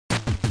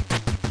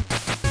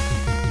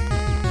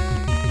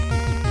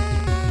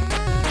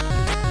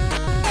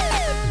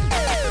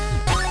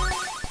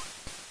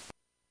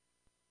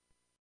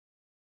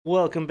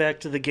Welcome back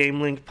to the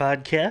Game Link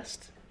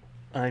podcast.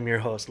 I'm your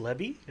host,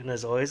 Lebby, and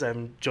as always,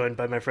 I'm joined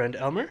by my friend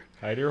Elmer.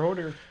 Hi, dear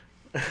Hoder.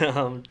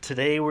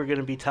 Today, we're going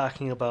to be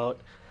talking about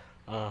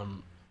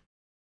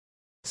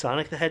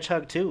Sonic the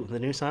Hedgehog 2, the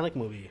new Sonic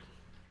movie.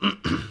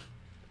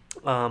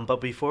 But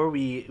before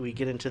we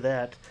get into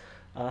that,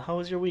 how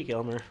was your week,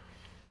 Elmer?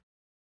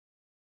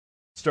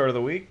 Start of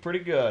the week, pretty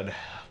good.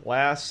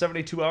 Last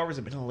 72 hours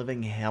have been a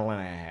living hell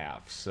and a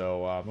half.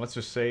 So let's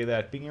just say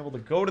that being able to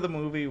go to the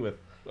movie with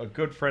a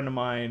good friend of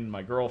mine,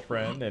 my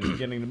girlfriend, and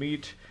getting to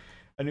meet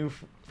a new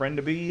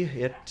friend-to-be,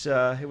 it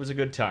was a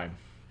good time.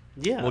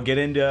 Yeah. We'll get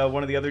into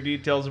one of the other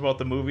details about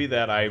the movie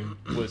that I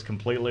was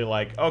completely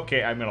like,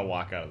 okay, I'm going to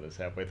walk out of this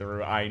halfway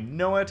through. I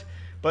know it,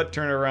 but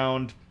turn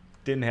around,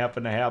 didn't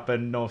happen to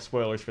happen. No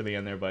spoilers for the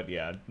end there, but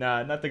yeah.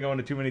 Not to go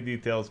into too many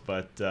details,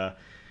 but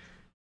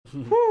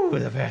whew,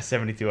 the past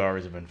 72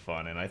 hours have been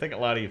fun, and I think a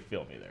lot of you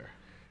feel me there.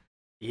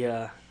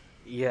 Yeah,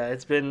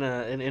 it's been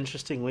an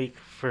interesting week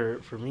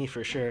for me,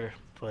 for sure.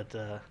 But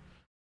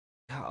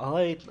all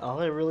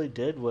I really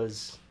did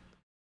was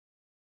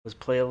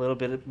play a little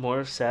bit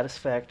more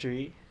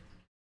Satisfactory.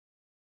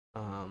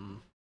 Yeah,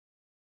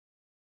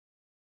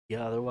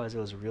 otherwise it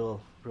was a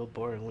real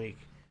boring week.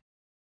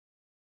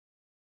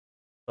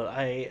 But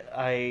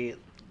I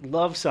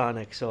love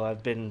Sonic, so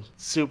I've been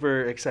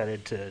super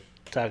excited to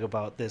talk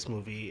about this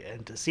movie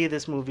and to see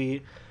this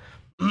movie.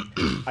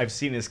 I've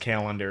seen his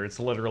calendar. It's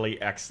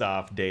literally X'd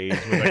off days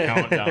with a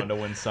countdown to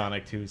when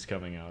Sonic 2 is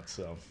coming out.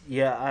 So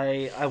Yeah,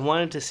 I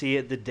wanted to see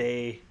it the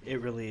day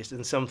it released,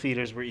 and some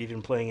theaters were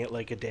even playing it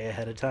like a day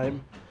ahead of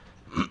time.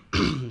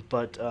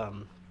 But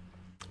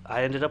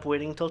I ended up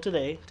waiting until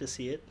today to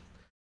see it.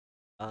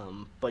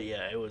 But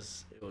yeah, it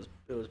was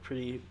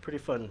pretty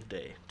fun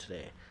day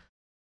today.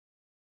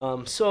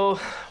 So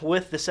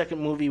with the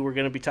second movie, we're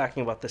going to be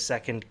talking about the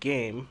second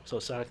game, so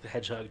Sonic the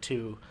Hedgehog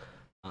 2,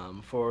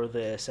 for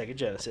the Sega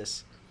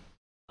Genesis.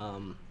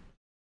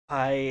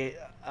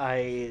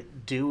 I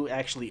do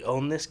actually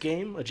own this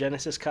game, a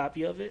Genesis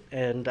copy of it,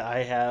 and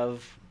I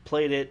have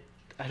played it.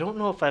 I don't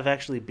know if I've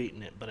actually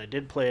beaten it, but I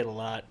did play it a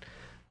lot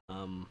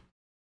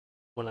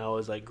when I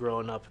was like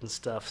growing up and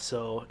stuff.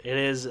 So it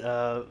is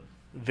a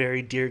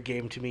very dear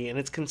game to me, and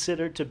it's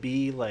considered to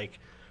be like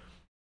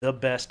the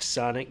best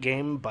Sonic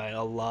game by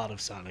a lot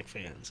of Sonic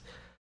fans.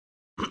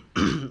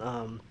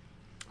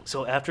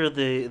 So after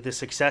the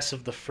success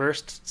of the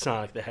first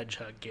Sonic the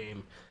Hedgehog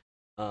game,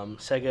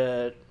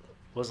 Sega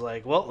was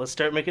like, well, let's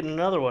start making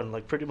another one,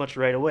 like pretty much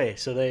right away.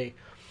 So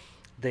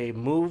they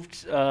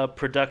moved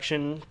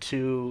production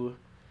to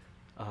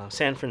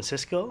San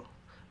Francisco,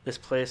 this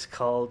place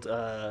called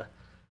the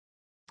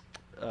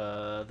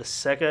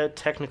Sega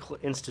Technical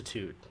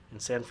Institute in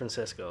San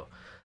Francisco.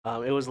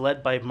 It was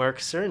led by Mark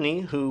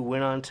Cerny, who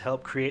went on to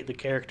help create the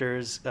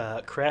characters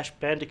Crash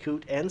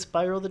Bandicoot and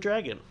Spyro the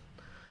Dragon.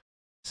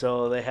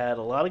 So they had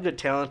a lot of good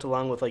talent,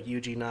 along with like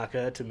Yuji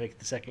Naka, to make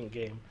the second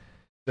game.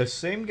 the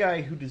same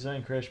guy who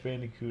designed Crash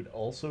Bandicoot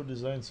also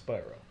designed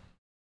Spyro.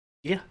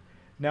 Yeah.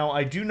 Now,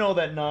 I do know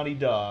that Naughty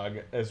Dog,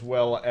 as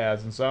well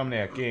as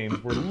Insomniac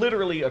Games, were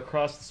literally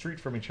across the street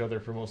from each other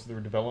for most of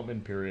their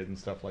development period and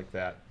stuff like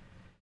that.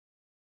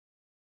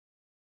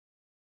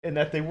 And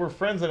that they were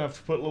friends enough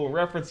to put little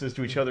references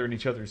to each other in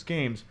each other's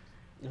games.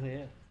 Oh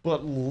yeah.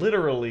 But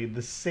literally,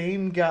 the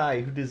same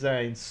guy who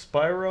designed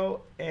Spyro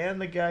and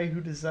the guy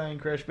who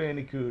designed Crash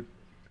Bandicoot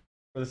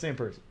are the same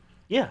person.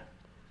 Yeah.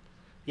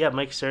 Yeah,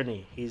 Mike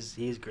Cerny.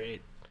 He's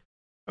great.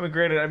 I mean,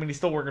 granted, he's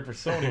still working for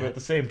Sony, but at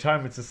the same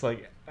time, it's just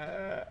like,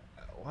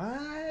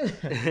 what?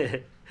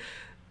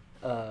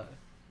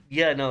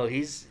 Yeah, no,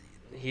 he's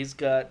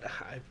got.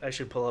 I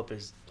should pull up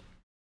his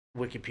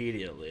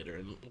Wikipedia later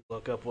and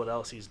look up what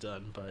else he's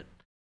done, but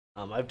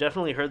I've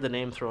definitely heard the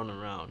name thrown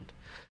around.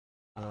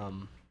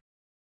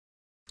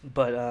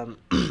 But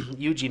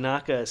Yuji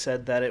Naka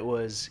said that it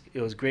was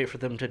great for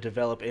them to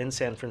develop in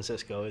San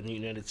Francisco in the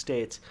United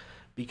States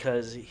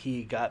because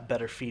he got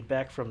better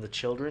feedback from the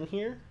children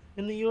here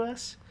in the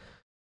U.S.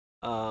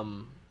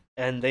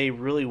 And they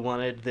really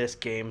wanted this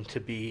game to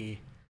be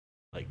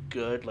like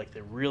good, like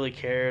they really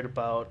cared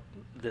about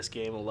this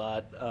game a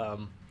lot.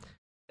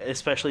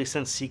 Especially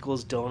since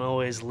sequels don't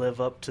always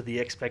live up to the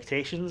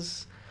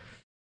expectations.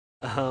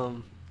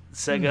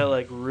 Sega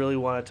like really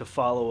wanted to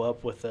follow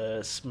up with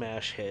a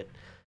smash hit,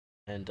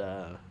 and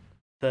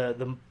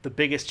the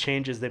biggest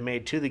changes they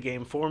made to the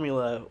game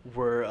formula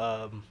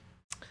were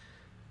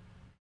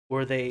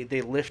where they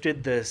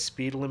lifted the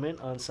speed limit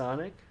on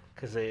Sonic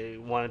because they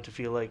wanted to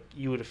feel like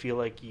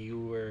you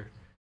were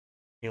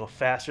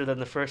faster than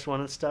the first one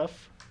and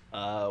stuff,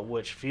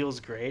 which feels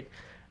great.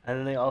 And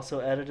then they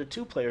also added a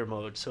 2-player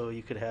mode, so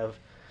you could have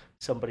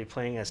somebody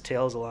playing as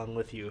Tails along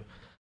with you.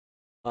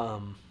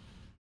 And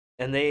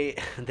they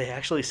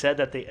actually said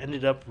that they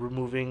ended up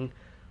removing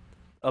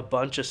a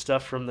bunch of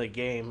stuff from the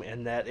game,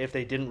 and that if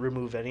they didn't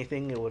remove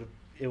anything,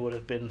 it would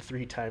have been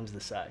 3 times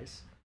the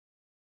size.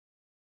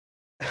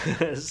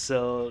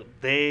 So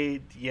they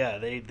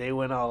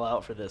went all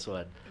out for this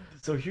one.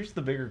 So here's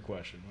the bigger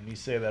question: when you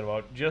say that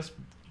about just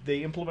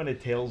they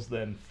implemented Tails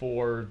then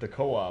for the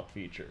co-op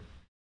feature.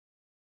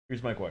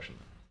 Here's my question.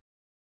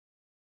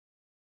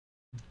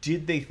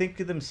 Did they think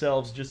to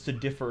themselves, just to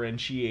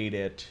differentiate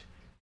it,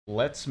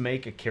 let's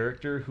make a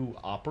character who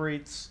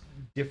operates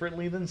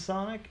differently than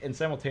Sonic and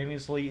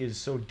simultaneously is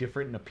so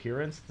different in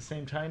appearance at the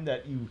same time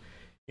that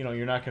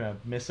you're not going to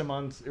miss him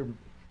on or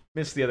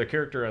miss the other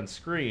character on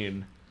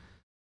screen?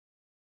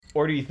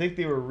 Or do you think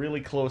they were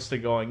really close to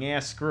going, yeah,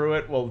 screw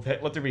it, well,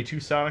 let there be two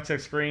Sonics on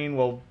screen,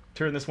 we'll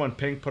turn this one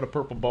pink, put a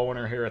purple bow in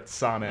her hair at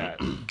Sonic,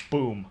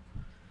 boom.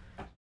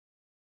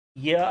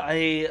 Yeah,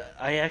 I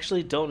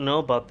actually don't know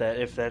about that,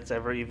 if that's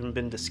ever even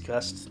been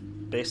discussed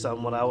based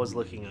on what I was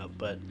looking up,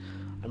 but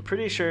I'm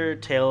pretty sure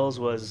Tails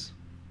was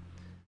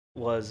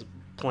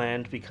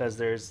planned because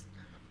there's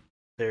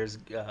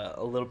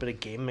a little bit of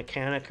game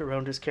mechanic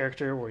around his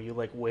character where you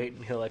like wait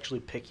and he'll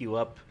actually pick you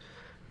up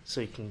so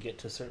you can get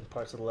to certain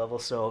parts of the level.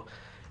 So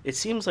it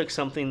seems like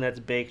something that's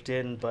baked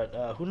in,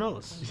 but who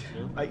knows?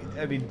 You know?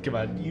 I mean, come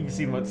on, you've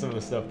seen some of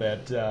the stuff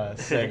that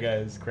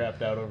Sega has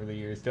crapped out over the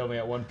years. Tell me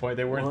at one point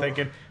they weren't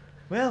thinking,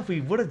 well, if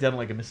we would have done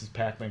like a Mrs.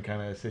 Pac-Man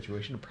kind of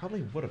situation, it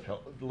probably would have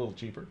helped a little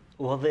cheaper.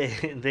 Well,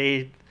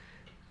 they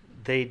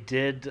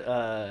did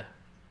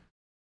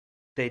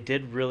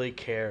really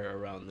care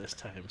around this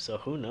time, so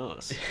who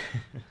knows?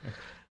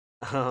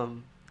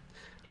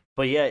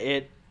 But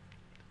yeah,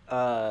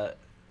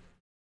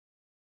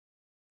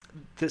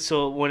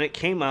 so when it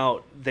came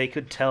out, they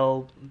could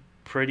tell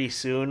pretty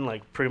soon,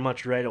 like pretty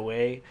much right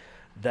away,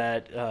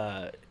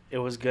 that it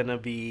was gonna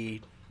be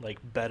like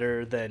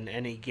better than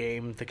any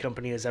game the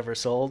company has ever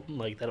sold,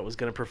 like that it was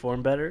gonna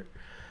perform better.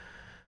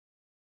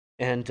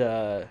 And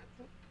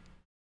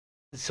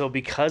so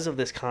because of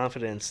this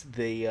confidence,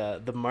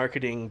 the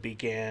marketing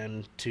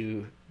began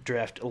to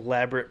draft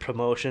elaborate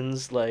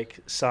promotions like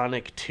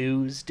Sonic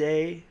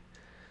Tuesday,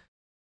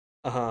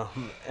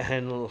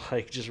 and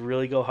like just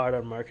really go hard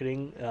on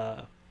marketing.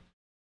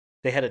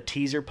 They had a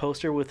teaser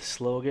poster with the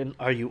slogan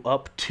 "Are you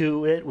up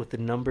to it?" with the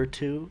number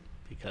 2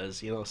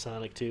 because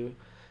Sonic 2.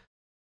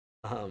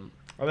 I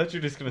thought you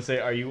were just gonna say,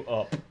 "Are you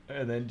up?"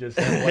 and then just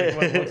have like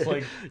what looks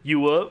like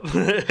you up,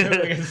 like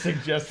a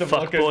suggestive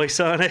fuck boy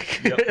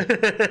Sonic. Yep.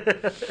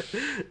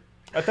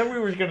 I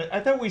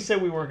thought we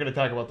said we weren't gonna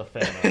talk about the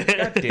fan art.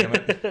 God damn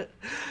it.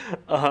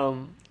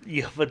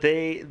 Yeah, but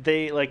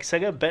they like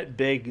Sega bet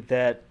big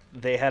that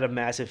they had a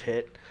massive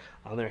hit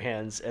on their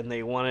hands, and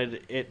they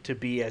wanted it to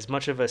be as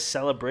much of a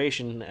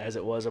celebration as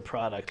it was a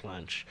product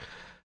launch.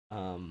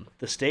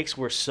 The stakes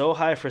were so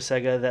high for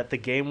Sega that the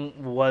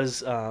game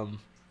was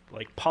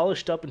like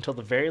polished up until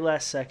the very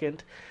last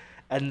second,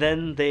 and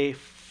then they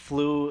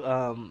flew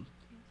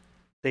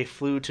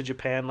to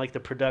Japan, like the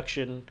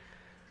production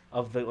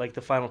of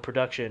the final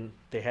production.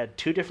 They had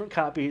 2 different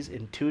copies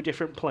in 2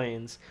 different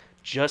planes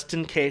just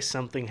in case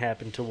something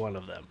happened to one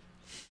of them.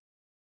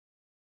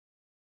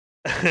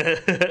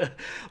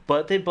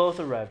 But they both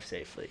arrived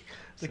safely.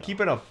 So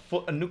keeping a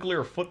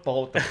nuclear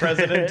football with the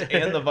president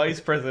and the vice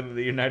president of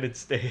the United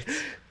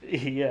States.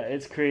 Yeah,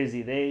 it's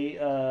crazy.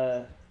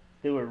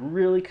 They were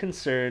really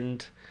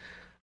concerned,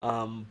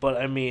 but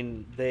I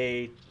mean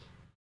they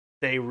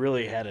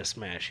really had a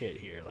smash hit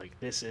here. Like,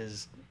 this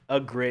is a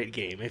great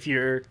game. If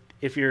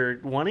you're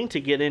wanting to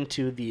get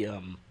into the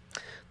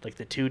like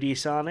the 2D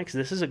Sonics,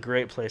 this is a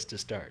great place to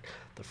start.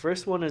 The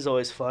first one is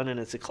always fun and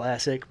it's a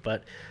classic,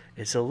 but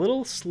it's a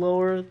little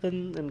slower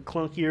and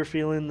clunkier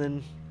feeling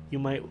than you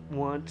might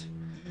want.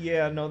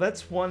 Yeah, no,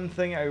 that's one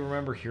thing I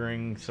remember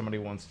hearing somebody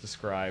once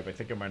describe. I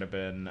think it might have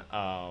been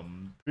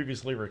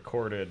previously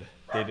recorded.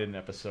 They did an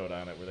episode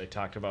on it where they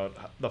talked about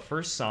the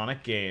first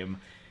Sonic game.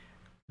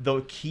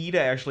 The key to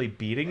actually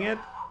beating it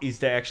is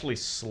to actually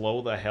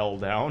slow the hell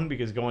down,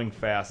 because going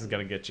fast is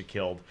going to get you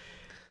killed.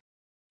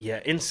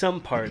 Yeah, in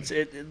some parts,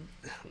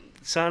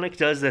 Sonic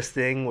does this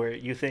thing where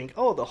you think,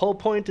 oh, the whole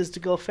point is to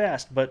go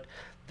fast, but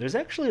there's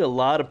actually a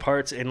lot of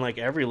parts in like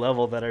every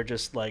level that are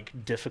just like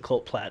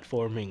difficult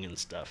platforming and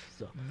stuff.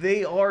 So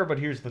they are, but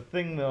here's the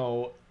thing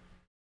though,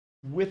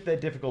 with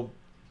that difficult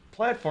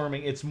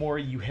platforming, it's more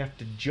you have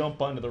to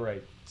jump onto the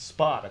right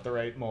spot at the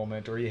right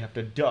moment, or you have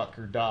to duck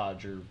or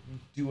dodge or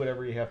do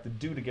whatever you have to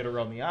do to get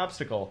around the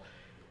obstacle.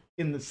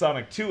 In the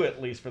Sonic 2,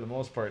 at least for the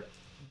most part.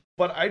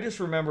 But I just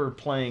remember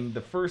playing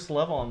the first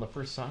level on the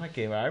first Sonic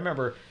game. I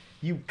remember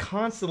you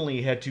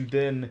constantly had to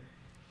then...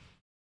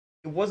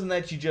 It wasn't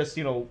that you just,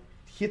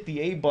 hit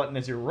the A button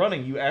as you're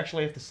running. You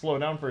actually have to slow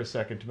down for a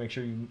second to make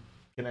sure you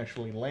can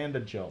actually land a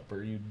jump,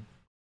 or you...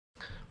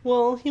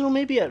 Well,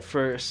 maybe at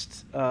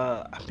first.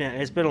 Man,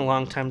 it's been a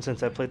long time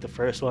since I played the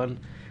first one.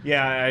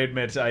 Yeah, I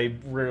admit, I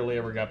rarely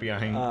ever got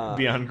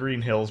beyond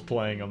Green Hills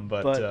playing them,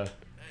 but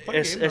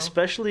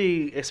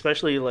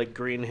especially like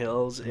Green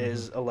Hills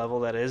is a level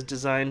that is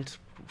designed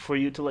for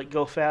you to like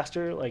go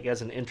faster, like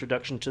as an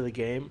introduction to the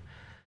game.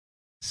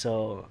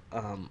 So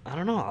I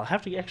don't know. I'll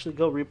have to actually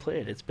go replay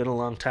it. It's been a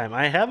long time.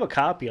 I have a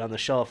copy on the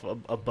shelf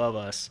above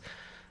us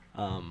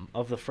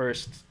of the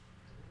first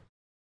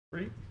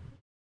 3.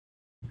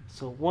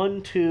 So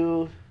 1,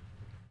 2,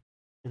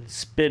 and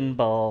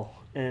Spinball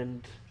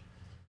and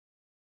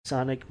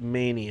Sonic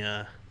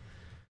Mania.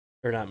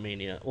 Or not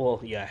Mania. Well,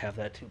 yeah, I have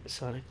that too. But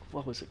Sonic,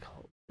 what was it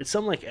called? It's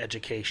some like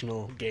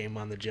educational game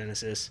on the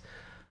Genesis.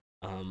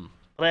 But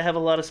I have a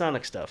lot of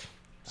Sonic stuff.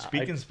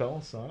 Speak and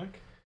spell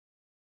Sonic?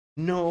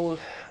 No,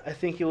 I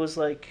think it was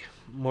like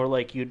more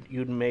like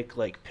you'd make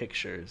like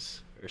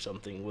pictures or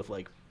something with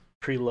like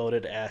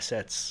preloaded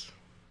assets,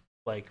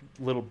 like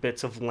little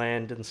bits of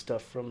land and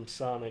stuff from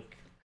Sonic.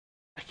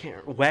 I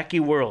can't Wacky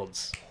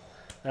Worlds.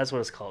 That's what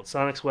it's called.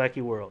 Sonic's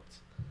Wacky Worlds.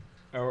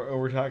 Are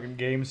we talking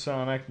game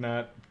Sonic,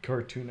 not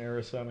cartoon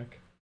era Sonic?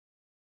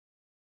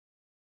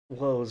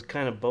 Well, it was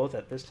kind of both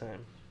at this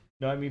time.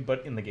 No, I mean,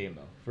 but in the game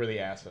though, for the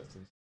assets.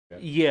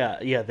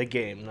 Yeah, the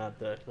game, not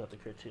the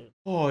cartoon.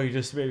 Oh, you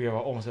just maybe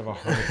almost have a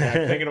heart attack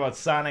thinking about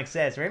Sonic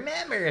says,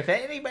 "Remember, if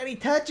anybody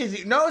touches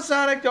you, no,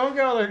 Sonic, don't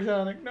go there,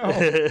 Sonic, no."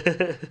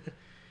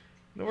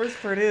 The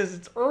worst part is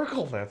it's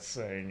Urkel that's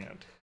saying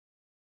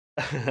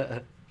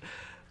it.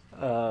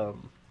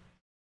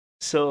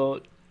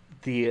 So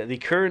the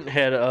current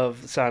head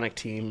of Sonic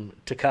Team,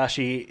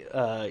 Takashi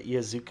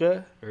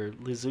Yazuka or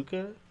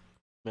Lizuka,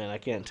 man, I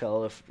can't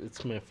tell if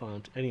it's my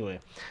font.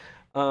 Anyway,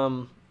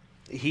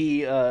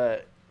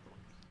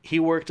 he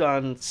worked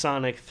on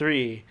Sonic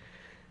 3,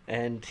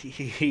 and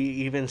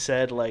he even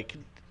said, like,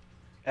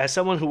 as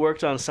someone who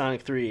worked on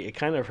Sonic 3, it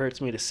kind of hurts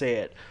me to say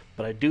it,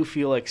 but I do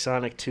feel like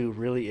Sonic 2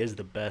 really is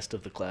the best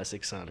of the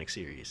classic Sonic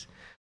series.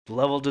 The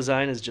level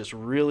design is just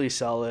really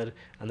solid,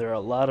 and there are a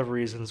lot of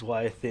reasons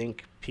why I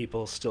think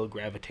people still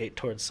gravitate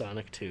towards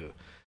Sonic 2.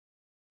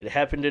 It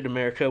happened in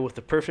America with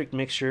the perfect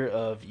mixture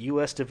of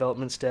US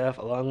development staff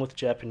along with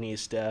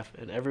Japanese staff,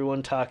 and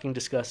everyone talking,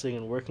 discussing,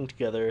 and working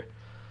together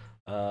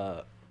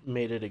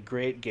made it a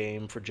great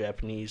game for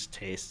Japanese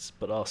tastes,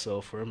 but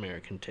also for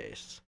American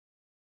tastes.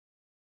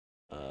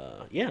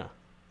 Yeah.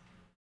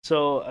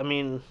 So, I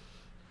mean,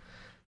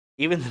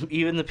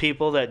 even the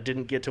people that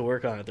didn't get to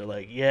work on it, they're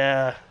like,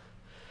 yeah,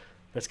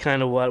 that's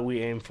kind of what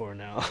we aim for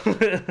now.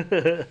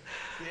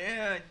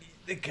 Yeah,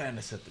 they kind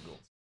of set the goals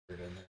in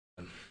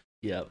there.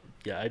 Yeah,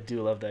 I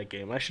do love that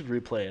game. I should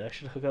replay it. I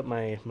should hook up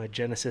my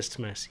Genesis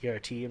to my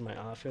CRT in my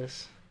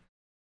office.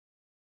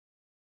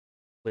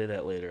 Play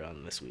that later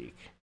on this week.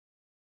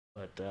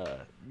 But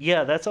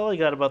yeah, that's all I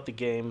got about the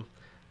game.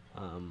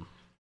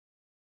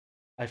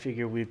 I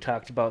figure we've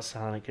talked about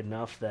Sonic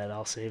enough that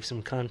I'll save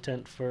some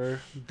content for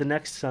the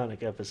next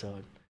Sonic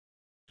episode.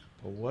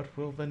 What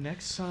will the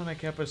next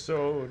Sonic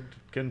episode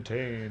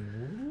contain?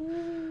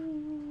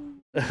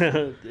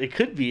 It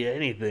could be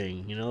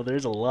anything,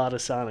 there's a lot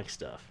of Sonic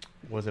stuff.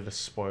 Was it a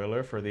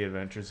spoiler for the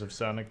Adventures of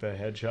Sonic the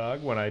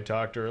Hedgehog when I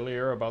talked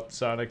earlier about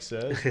Sonic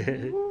Says?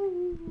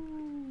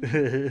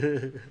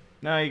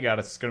 No, you got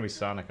it. It's going to be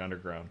Sonic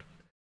Underground.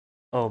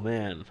 Oh,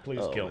 man.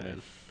 Please kill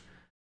me.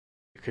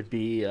 It could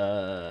be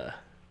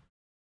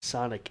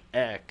Sonic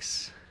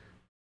X.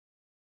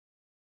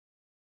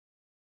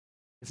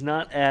 It's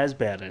not as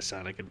bad as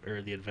Sonic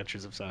or the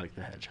Adventures of Sonic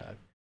the Hedgehog.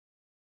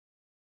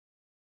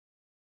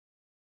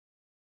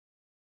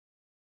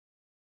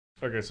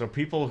 Okay, so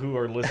people who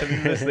are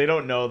listening to this, they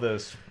don't know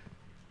this.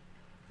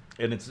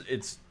 And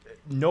it's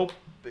no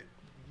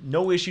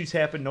issues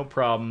happen, no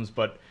problems,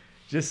 but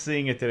just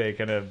seeing it today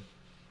kind of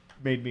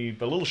made me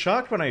a little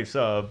shocked when I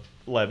saw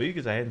Levy,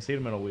 because I hadn't seen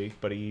him in a week,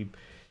 but he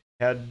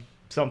had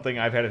something,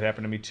 I've had it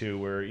happen to me too,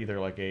 where either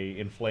like a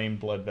inflamed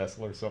blood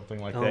vessel or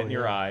something like that in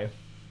your eye.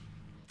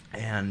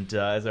 And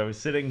as I was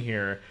sitting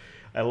here,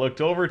 I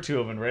looked over to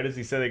him, and right as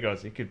he said it, he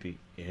goes, "It could be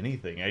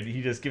anything."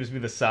 He just gives me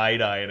the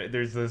side eye, and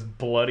there's this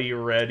bloody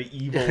red,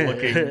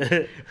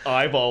 evil-looking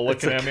eyeball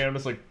looking at me, and I'm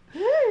just like,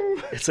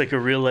 it's like a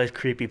real-life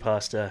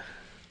creepypasta.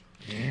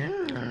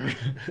 I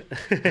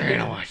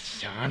don't want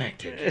Sonic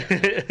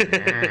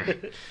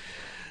to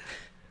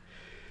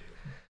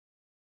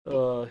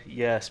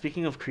yeah,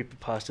 speaking of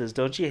creepypastas,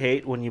 don't you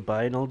hate when you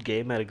buy an old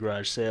game at a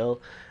garage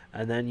sale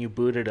and then you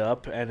boot it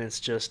up and it's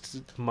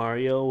just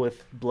Mario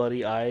with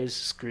bloody eyes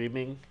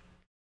screaming?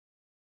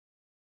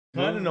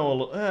 I don't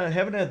know. I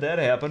haven't had that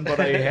happen, but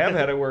I have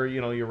had it where,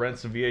 you rent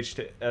some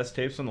VHS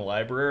tapes from the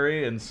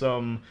library and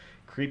some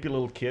creepy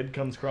little kid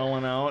comes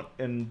crawling out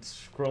and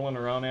scrolling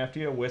around after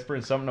you,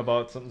 whispering something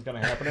about something's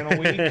going to happen in a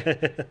week.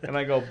 And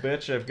I go,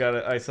 bitch,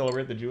 I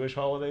celebrate the Jewish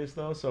holidays,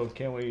 though, so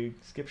can't we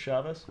skip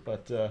Shabbos?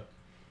 But,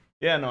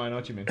 yeah, no, I know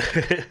what you mean.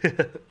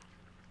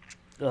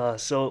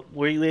 So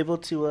were you able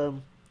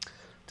to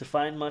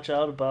find much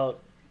out about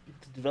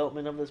the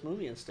development of this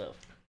movie and stuff?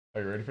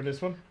 Are you ready for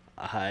this one?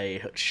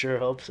 I sure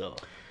hope so.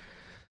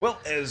 Well,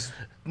 as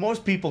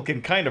most people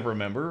can kind of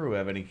remember who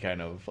have any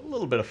kind of a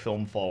little bit of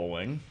film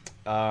following,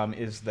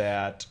 is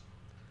that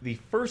the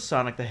first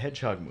Sonic the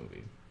Hedgehog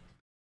movie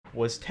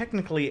was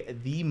technically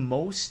the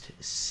most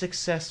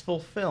successful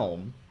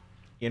film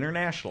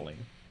internationally.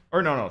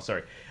 Or no,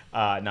 sorry.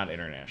 Not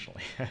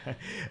internationally.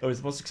 It was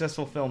the most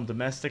successful film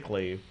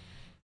domestically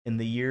in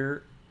the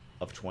year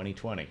of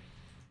 2020.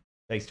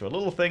 Thanks to a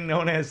little thing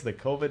known as the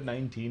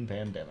COVID-19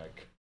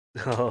 pandemic.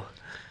 Oh.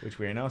 Which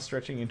we are now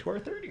stretching into our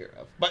third year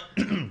of. But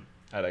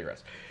I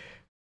digress.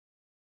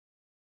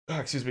 Oh,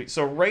 excuse me.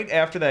 So right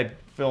after that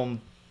film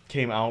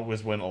came out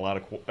was when a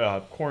lot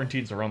of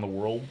quarantines around the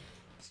world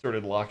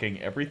started locking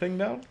everything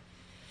down.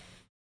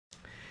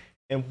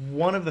 And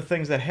one of the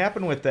things that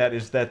happened with that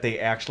is that they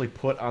actually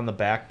put on the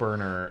back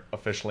burner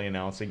officially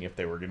announcing if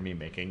they were going to be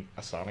making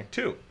a Sonic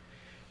 2.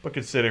 But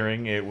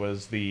considering it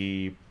was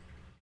the...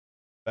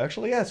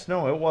 Actually, yes,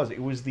 no, it was.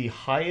 It was the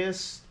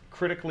highest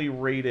critically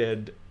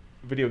rated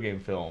video game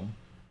film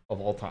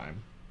of all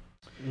time.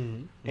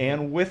 Mm-hmm.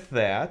 And with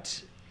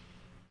that,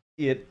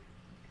 it,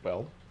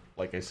 well,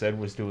 like I said,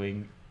 was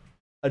doing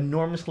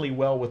enormously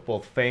well with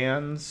both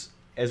fans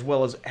as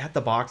well as at the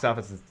box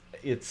office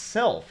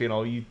itself. You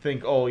know, you'd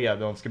think, oh yeah,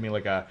 no, it's gonna be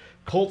like a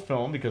cult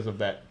film because of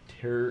that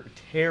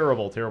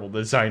terrible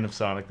design of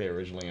Sonic they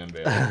originally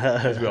unveiled,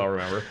 as we all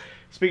remember.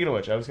 Speaking of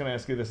which, I was gonna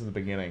ask you this at the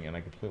beginning and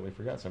I completely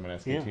forgot, so I'm gonna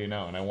ask it to you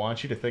now, and I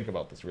want you to think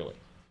about this really.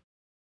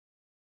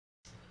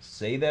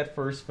 Say that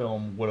first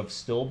film would have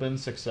still been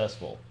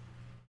successful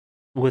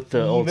with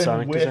the old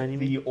Sonic with design, you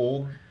mean? the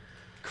old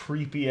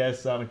creepy ass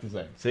Sonic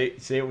design. Say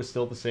it was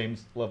still the same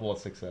level of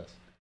success.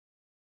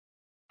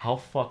 How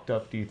fucked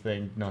up do you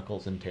think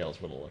Knuckles and Tails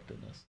would have looked in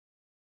this?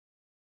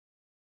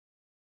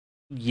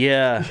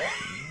 Yeah.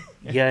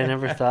 Yeah, I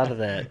never thought of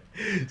that.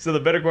 So the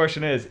better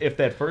question is, if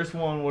that first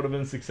one would have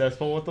been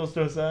successful with those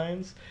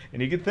designs,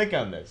 and you can think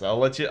on this, I'll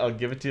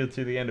give it to you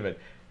to the end of it.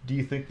 Do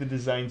you think the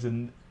designs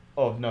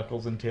of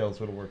Knuckles and Tails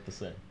would have worked the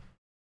same?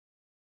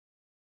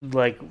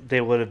 Like,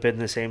 they would have been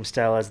the same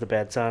style as the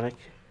Bad Sonic?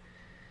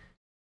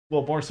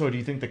 Well, more so, do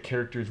you think the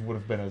characters would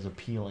have been as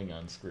appealing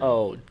on screen?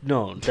 Oh,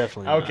 no,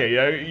 definitely not. Okay,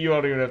 yeah, you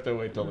don't even have to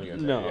wait till the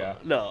end. No,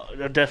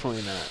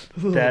 definitely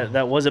not.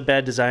 That was a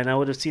bad design. I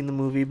would have seen the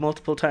movie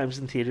multiple times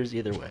in theaters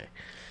either way.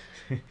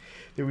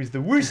 It was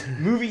the worst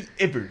movie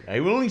ever.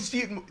 I will only see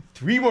it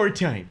 3 more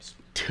times.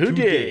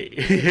 Today.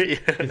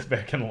 It's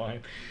back in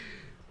line.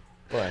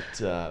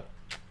 But,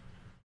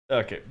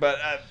 okay. But,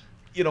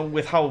 you know,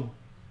 with how...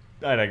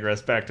 I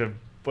digress back to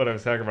what I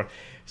was talking about.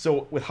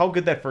 So, with how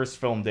good that first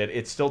film did,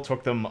 it still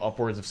took them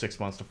upwards of 6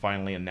 months to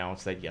finally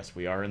announce that, yes,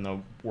 we are in the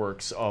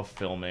works of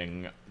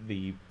filming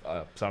the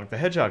Sonic the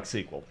Hedgehog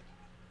sequel.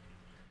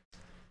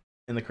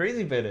 And the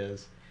crazy bit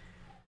is,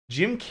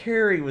 Jim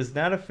Carrey was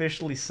not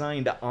officially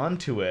signed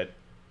onto it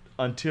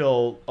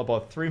until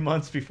about 3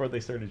 months before they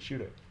started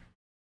shooting.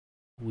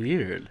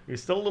 Weird. He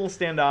was still a little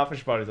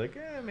standoffish about it. He's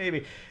like,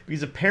 maybe.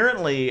 Because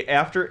apparently,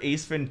 after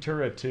Ace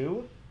Ventura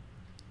 2,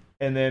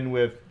 and then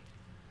with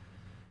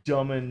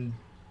Dumb and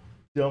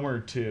Dumber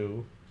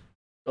 2...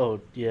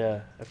 Oh, yeah.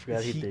 I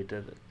forgot they did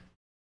it.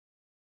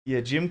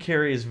 Yeah, Jim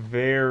Carrey is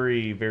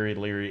very, very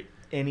leery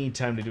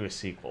anytime to do a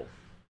sequel.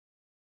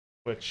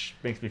 Which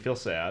makes me feel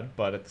sad,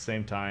 but at the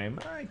same time,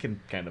 I can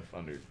kind of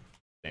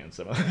understand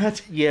some of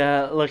that.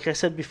 Yeah, like I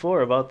said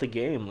before about the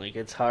game, like,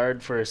 it's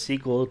hard for a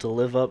sequel to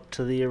live up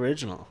to the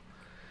original.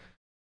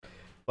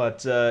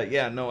 But,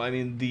 yeah, no, I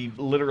mean,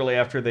 literally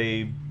after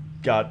they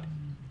got...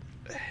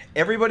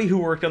 Everybody who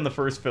worked on the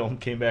first film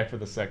came back for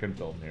the second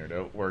film here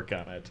to work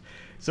on it.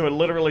 So it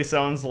literally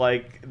sounds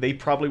like they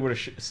probably would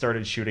have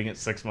started shooting it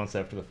 6 months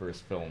after the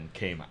first film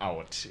came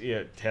out.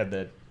 It had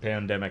the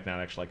pandemic not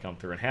actually come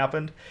through and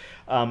happened.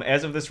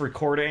 As of this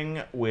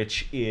recording,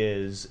 which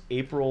is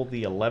April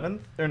the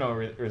 11th,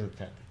 or is it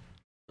the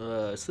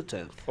 10th? It's the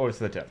 10th. Oh, it's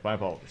the 10th. My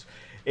apologies.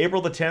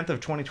 April the 10th of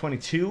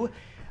 2022.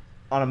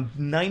 On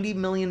a $90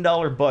 million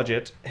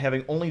budget,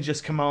 having only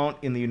just come out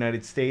in the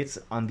United States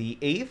on the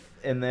 8th,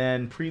 and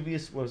then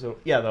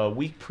the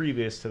week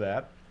previous to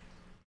that,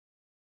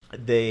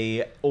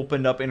 they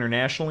opened up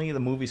internationally.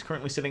 The movie's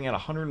currently sitting at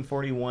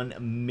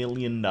 $141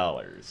 million,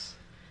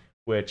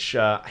 which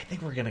I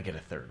think we're going to get a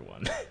third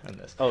one on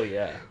this. Oh,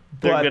 yeah.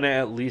 They're going to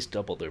at least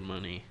double their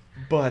money.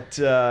 But,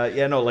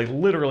 yeah, no, like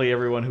literally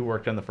everyone who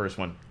worked on the first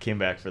one came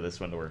back for this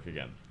one to work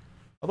again.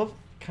 Although,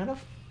 kind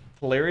of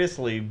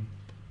hilariously...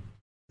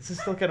 This is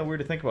still kind of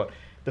weird to think about.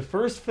 The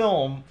first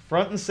film,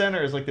 front and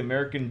center, is like the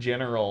American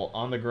general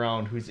on the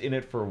ground who's in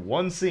it for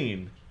one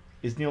scene,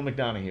 is Neil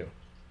McDonough.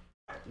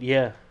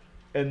 Yeah.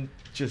 And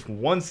just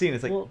one scene.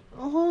 It's like... Well,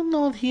 oh,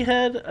 no, he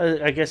had,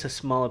 I guess, a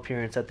small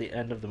appearance at the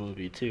end of the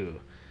movie, too.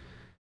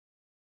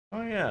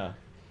 Oh, yeah.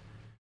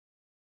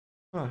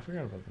 Oh, I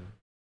forgot about that.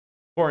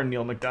 Poor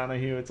Neil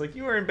McDonough. It's like,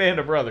 you were in Band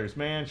of Brothers,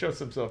 man. Show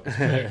some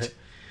self-respect.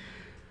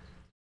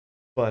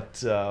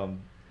 But,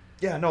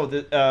 yeah,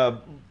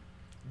 no,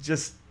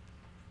 just...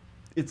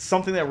 It's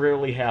something that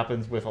rarely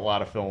happens with a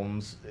lot of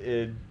films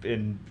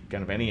in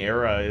kind of any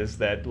era, is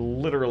that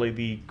literally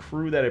the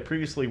crew that had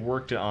previously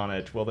worked on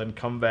it will then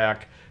come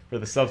back for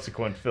the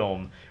subsequent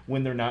film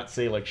when they're not,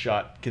 say, like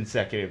shot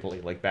consecutively,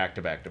 like back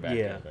to back to back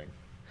kind of thing.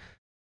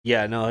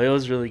 Yeah, no, it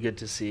was really good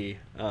to see.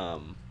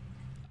 I'm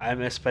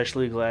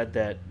especially glad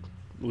that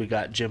we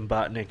got Jim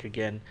Botnick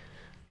again.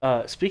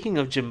 Speaking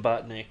of Jim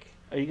Botnick,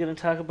 are you going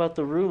to talk about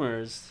the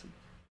rumors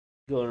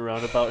going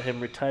around about him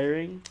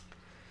retiring?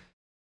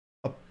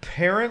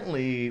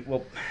 Apparently,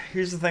 well,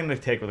 here's the thing to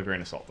take with a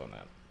grain of salt on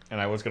that,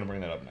 and I was going to bring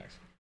that up next.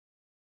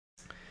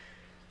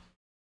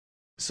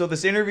 So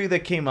this interview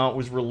that came out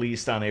was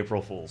released on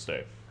April Fool's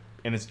Day,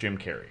 and it's Jim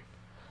Carrey.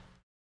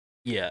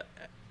 Yeah.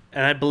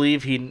 And I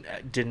believe he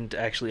didn't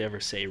actually ever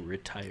say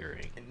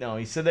retiring. No,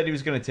 he said that he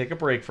was going to take a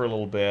break for a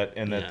little bit,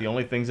 and that Yeah. the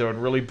only things that would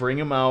really bring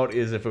him out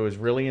is if it was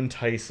really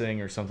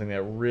enticing or something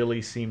that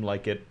really seemed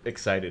like it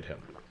excited him.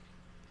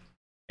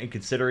 And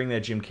considering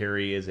that Jim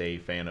Carrey is a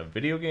fan of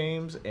video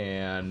games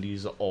and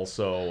he's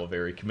also a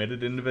very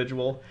committed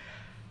individual,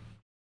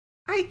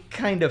 I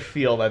kind of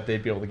feel that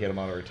they'd be able to get him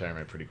out of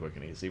retirement pretty quick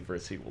and easy for a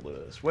sequel to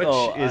this, which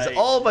is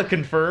all but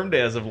confirmed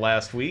as of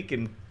last week.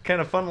 And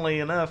kind of funnily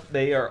enough,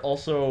 they are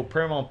also,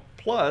 Paramount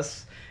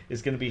Plus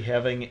is going to be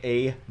having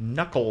a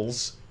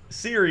Knuckles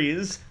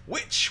series,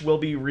 which will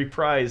be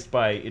reprised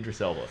by Idris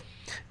Elba.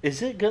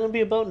 Is it going to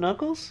be about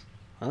Knuckles?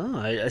 Oh,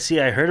 I see.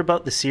 I heard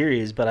about the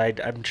series, but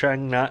I'm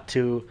trying not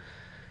to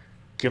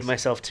give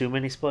myself too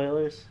many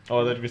spoilers.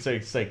 Oh, that would say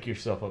psych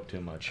yourself up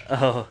too much.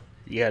 Oh,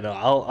 yeah, no,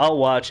 I'll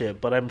watch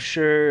it, but I'm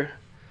sure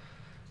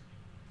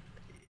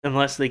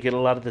unless they get a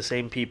lot of the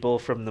same people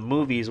from the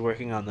movies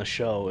working on the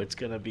show, it's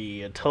going to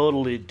be a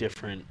totally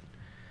different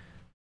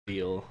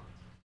feel.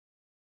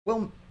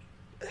 Well,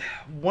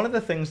 one of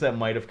the things that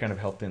might have kind of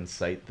helped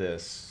incite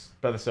this,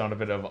 by the sound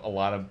of it, of a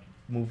lot of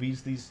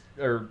movies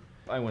or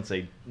I wouldn't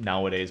say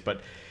nowadays,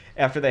 but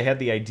after they had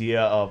the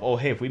idea of, oh,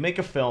 hey, if we make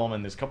a film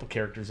and there's a couple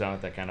characters on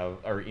it that kind of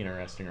are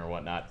interesting or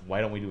whatnot, why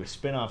don't we do a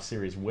spin-off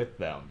series with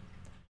them?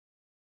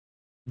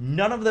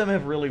 None of them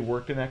have really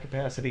worked in that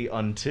capacity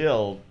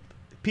until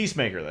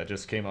Peacemaker, that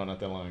just came out not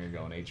that long ago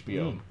on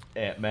HBO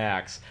at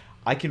Max.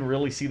 I can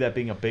really see that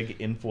being a big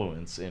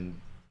influence in,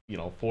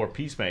 for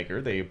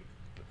Peacemaker. They,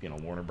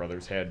 Warner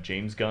Brothers had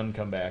James Gunn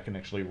come back and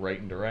actually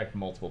write and direct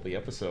multiple of the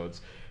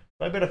episodes.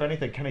 I bet if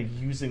anything, kind of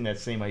using that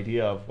same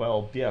idea of,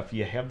 well, yeah, if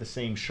you have the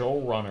same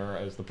showrunner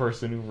as the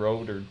person who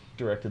wrote or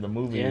directed the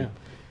movie,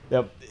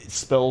 that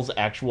spells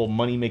actual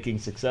money-making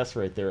success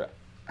right there.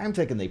 I'm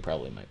thinking they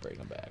probably might bring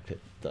him back, to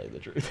tell you the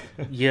truth.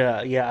 Yeah,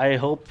 I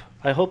hope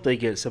they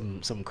get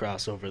some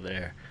crossover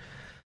there.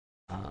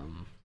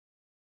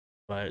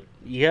 But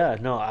yeah,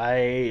 no,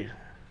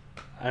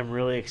 I'm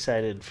really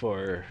excited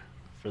for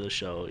the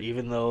show,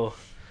 even though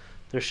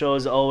their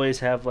shows always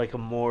have like a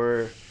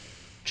more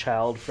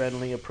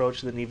child-friendly approach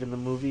than even the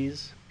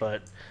movies.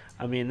 But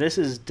I mean, this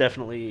is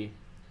definitely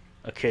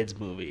a kids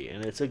movie,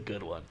 and it's a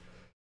good one.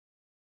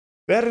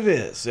 That it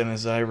is, and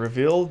as I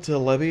revealed to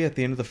Levy at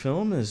the end of the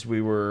film, as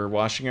we were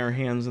washing our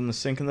hands in the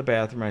sink in the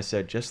bathroom, I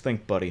said, just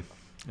think, buddy,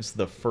 this is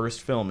the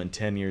first film in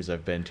 10 years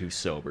I've been too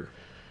sober.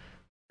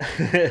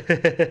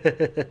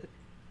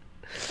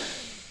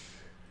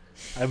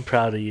 I'm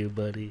proud of you,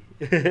 buddy.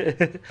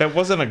 That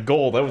wasn't a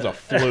goal, that was a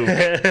fluke.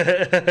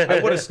 I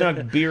would have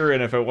snuck beer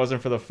in if it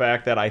wasn't for the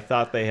fact that I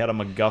thought they had a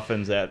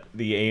MacGuffins at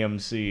the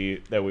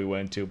AMC that we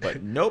went to,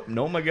 but nope,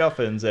 no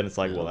MacGuffins, and it's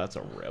like, well, that's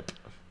a rip.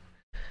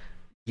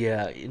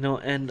 Yeah,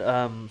 and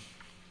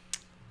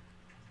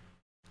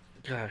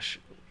gosh,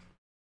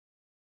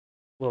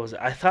 what was it?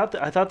 I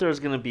thought there was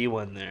gonna be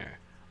one there,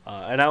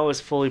 and I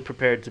was fully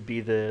prepared to be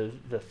the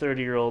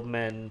 30-year-old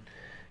men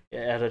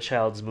at a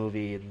child's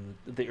movie in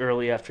the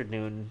early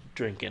afternoon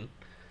drinking.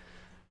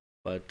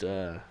 But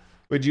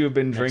would you have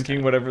been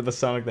drinking whatever the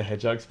Sonic the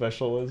Hedgehog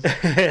special is?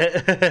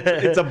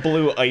 It's a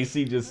blue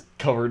icy just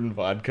covered in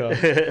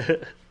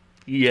vodka.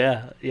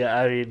 Yeah.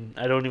 I mean,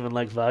 I don't even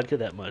like vodka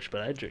that much,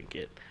 but I drink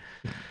it.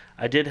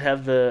 I did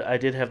have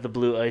the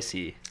blue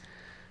icy.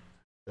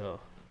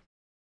 So,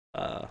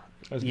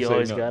 you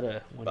always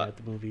gotta when you're at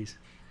the movies.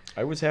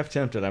 I was half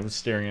tempted. I was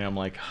staring and I'm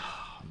like,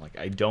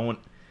 I don't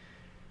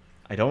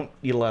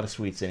eat a lot of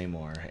sweets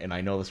anymore, and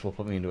I know this will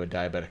put me into a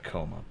diabetic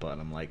coma, but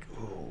I'm like,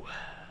 ooh,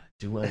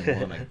 do I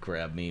want to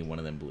grab me one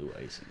of them blue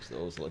ices?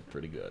 Those look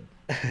pretty good.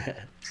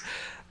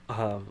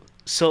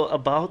 So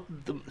about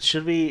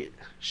should we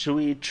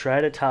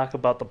try to talk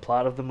about the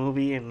plot of the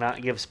movie and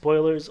not give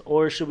spoilers,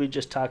 or should we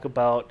just talk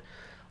about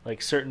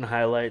like certain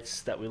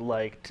highlights that we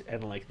liked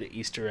and like the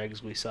Easter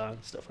eggs we saw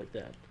and stuff like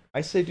that? I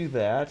say do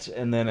that,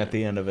 and then at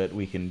the end of it,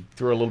 we can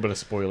throw a little bit of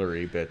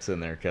spoilery bits in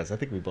there, because I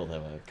think we both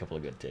have a couple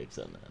of good takes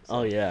on that. So.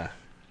 Oh,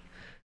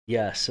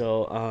 yeah.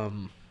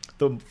 So,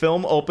 the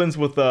film opens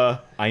with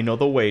a "I know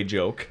the way"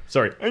 joke.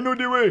 Sorry, I know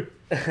the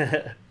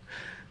way.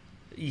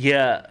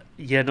 Yeah.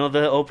 No,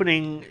 the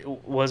opening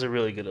was a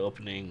really good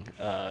opening.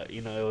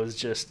 It was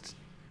just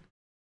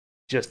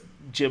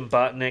Jim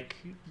Botnick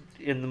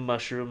in the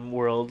mushroom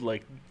world,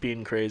 like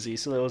being crazy.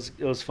 So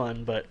it was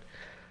fun, but.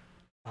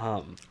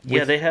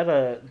 They had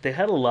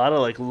a lot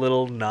of like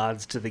little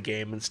nods to the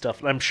game and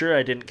stuff. I'm sure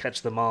I didn't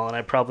catch them all, and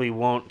I probably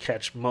won't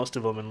catch most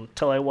of them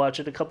until I watch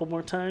it a couple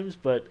more times.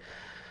 But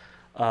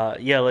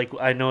like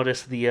I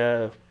noticed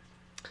the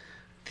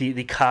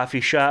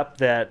coffee shop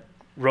that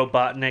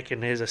Robotnik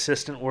and his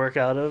assistant work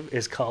out of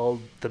is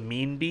called the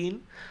Mean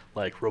Bean,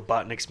 like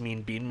Robotnik's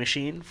Mean Bean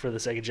Machine for the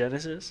Sega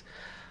Genesis.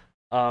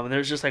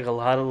 There's just like a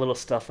lot of little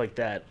stuff like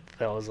that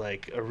was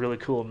like a really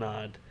cool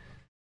nod.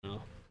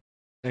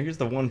 Now, here's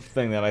the one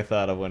thing that I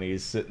thought of when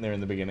he's sitting there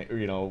in the beginning,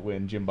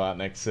 when Jim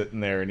Botnick's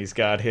sitting there and he's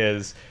got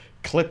his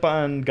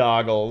clip-on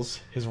goggles,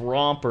 his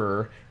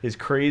romper, his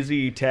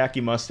crazy tacky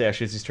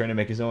mustache as he's trying to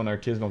make his own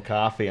artisanal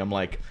coffee. I'm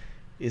like,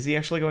 is he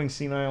actually going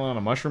senile on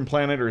a mushroom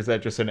planet, or is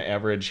that just an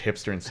average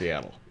hipster in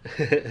Seattle?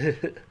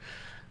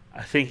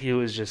 I think he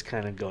was just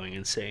kind of going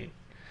insane.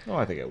 Oh,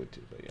 I think I would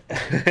too, but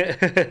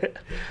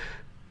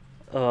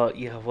yeah.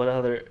 Yeah, what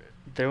other...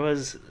 There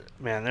was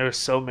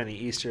so many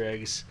Easter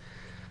eggs.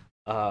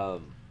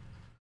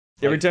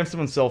 Every time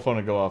someone's cell phone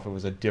would go off, it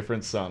was a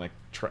different Sonic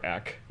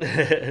track.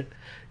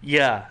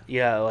 yeah,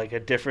 like a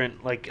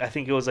different, like, I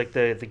think it was like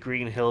the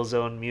Green Hill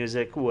Zone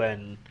music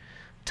when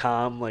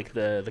Tom, like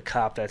the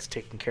cop that's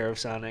taking care of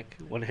Sonic,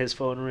 when his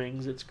phone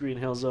rings, it's Green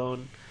Hill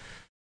Zone.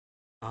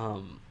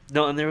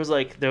 No, and there was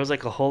like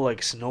a whole like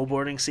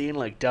snowboarding scene,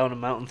 like down a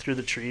mountain through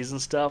the trees and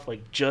stuff,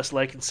 like just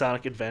like in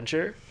Sonic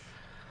Adventure.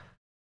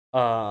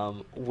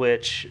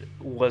 Which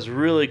was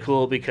really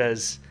cool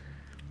because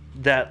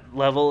that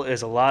level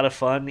is a lot of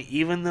fun,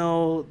 even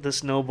though the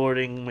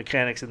snowboarding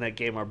mechanics in that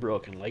game are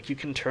broken. Like, you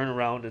can turn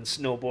around and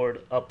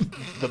snowboard up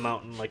the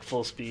mountain like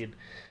full speed.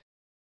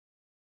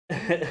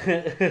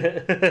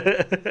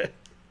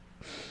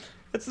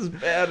 It's as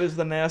bad as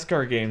the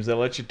NASCAR games that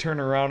let you turn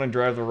around and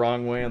drive the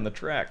wrong way on the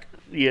track.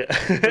 Yeah.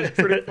 It's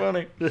pretty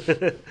funny.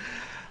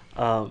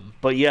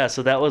 But yeah,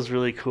 so that was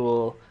really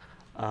cool.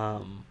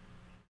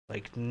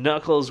 Like,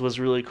 Knuckles was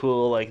really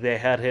cool. Like, they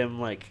had him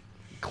like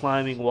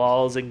climbing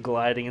walls and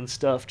gliding and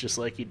stuff just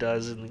like he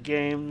does in the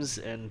games.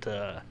 And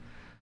I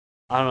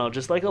don't know,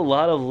 just like a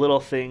lot of little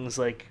things.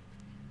 Like,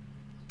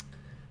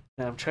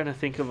 I'm trying to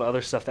think of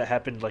other stuff that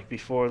happened like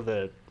before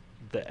the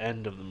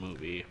end of the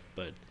movie,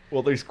 but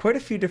well, there's quite a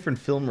few different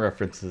film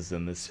references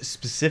in this.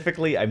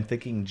 Specifically, I'm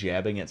thinking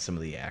jabbing at some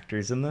of the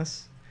actors in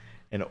this,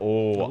 and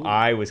Ooh.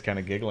 I was kind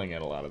of giggling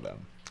at a lot of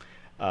them.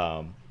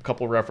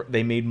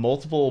 They made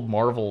multiple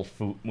Marvel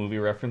movie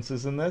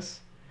references in this.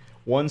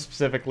 One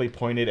specifically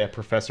pointed at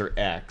Professor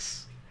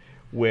X,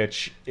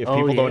 which, if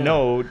people don't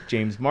know,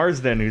 James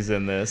Marsden, who's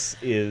in this,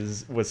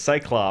 was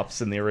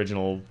Cyclops in the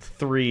original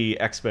 3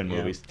 X-Men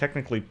movies.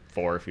 Technically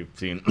 4 if you've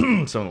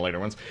seen some of the later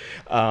ones.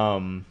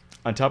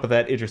 On top of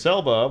that, Idris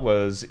Elba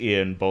was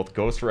in both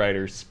Ghost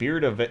Rider,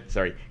 Spirit of Vengeance,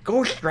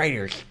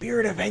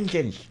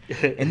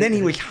 and then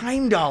he was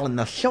Heimdall in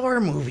the Thor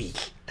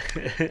movies.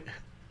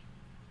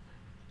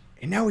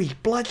 And now he's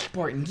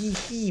Bloodsport in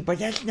DC, but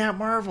that's not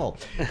Marvel.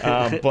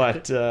 On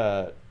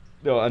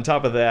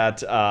top of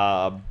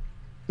that,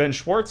 Ben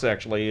Schwartz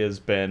actually has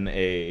been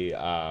he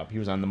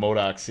was on the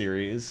MODOK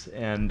series,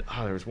 and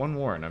there was one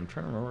more, and I'm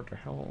trying to remember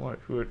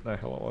who the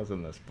hell it was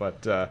in this.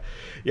 But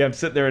I'm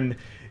sitting there, and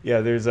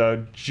there's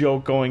a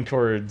joke going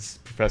towards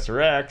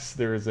Professor X.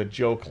 There's a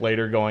joke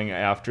later going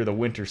after the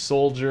Winter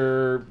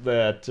Soldier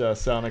that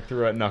Sonic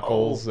threw at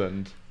Knuckles,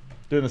 and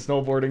doing the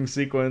snowboarding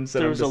sequence.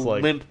 And there was a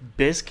Limp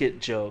Bizkit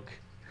joke.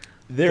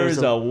 There is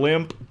a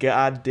Limp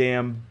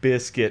goddamn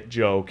biscuit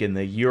joke in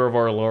the year of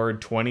our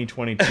Lord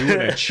 2022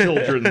 in a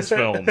children's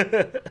film.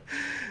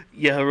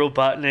 Yeah,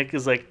 Robotnik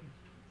is like,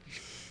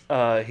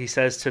 he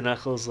says to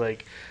Knuckles,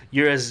 like,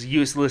 you're as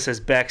useless as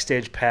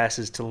backstage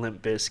passes to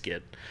Limp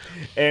Bizkit.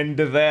 And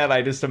to that,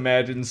 I just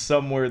imagine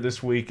somewhere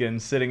this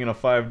weekend, sitting in a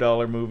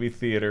 $5 movie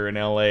theater in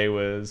LA,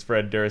 was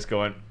Fred Durst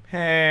going,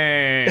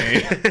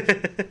 hey.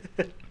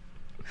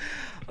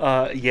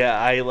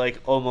 I like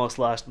almost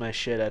lost my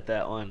shit at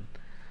that one.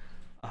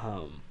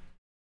 And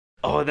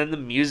then the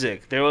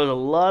music. There was a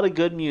lot of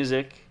good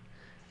music,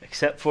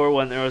 except for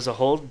when there was a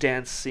whole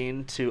dance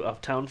scene to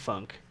Uptown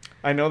Funk.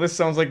 I know this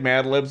sounds like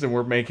Mad Libs and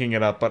we're making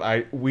it up,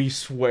 but we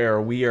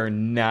swear we are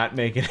not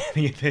making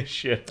any of this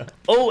shit up.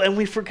 Oh, and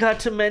we forgot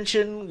to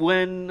mention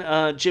when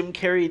Jim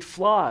Carrey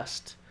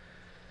flossed.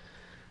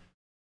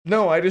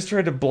 No, I just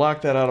tried to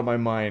block that out of my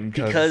mind.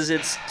 Because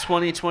it's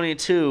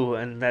 2022,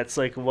 and that's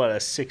like, what, a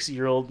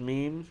 6-year-old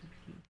meme?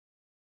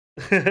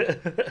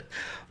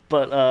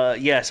 But,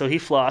 so he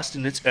flossed,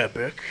 and it's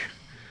epic.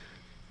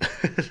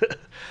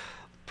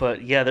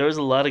 But, yeah, there was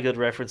a lot of good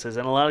references,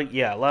 and a lot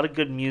of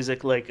good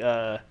music, like,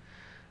 it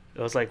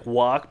was like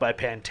Walk by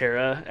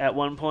Pantera at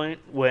one point,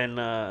 when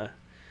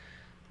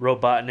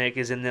Robotnik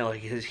is in there,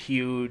 like, his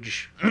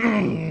huge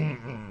mech.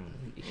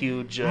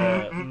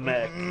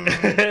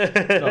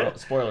 No,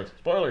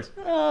 spoilers.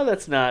 Oh,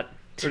 that's not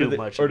too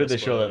much. Or did they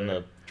show that in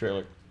the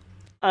trailer?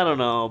 I don't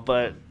know,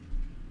 but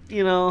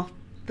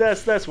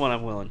that's one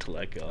I'm willing to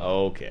let go.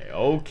 Okay.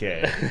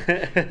 Okay.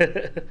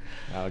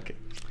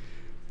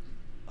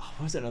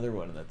 What was another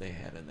one that they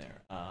had in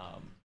there?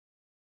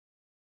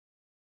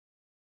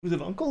 Was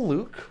it Uncle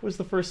Luke? Was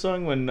the first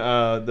song when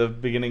the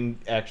beginning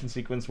action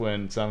sequence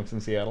when Sonic's in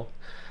Seattle?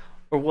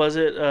 Or was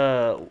it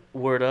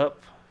Word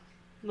Up?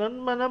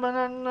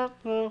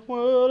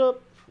 Word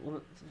Up.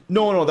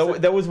 No,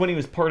 that was when he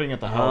was partying at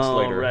the house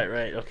later.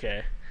 Right,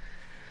 okay.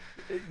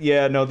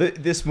 Yeah, no,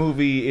 this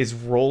movie is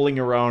rolling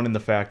around in the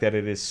fact that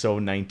it is so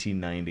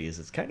 1990s.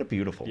 It's kind of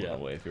beautiful in a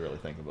way, if you really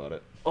think about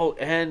it. Oh,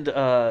 and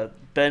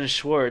Ben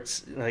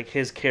Schwartz, like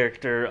his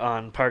character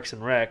on Parks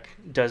and Rec,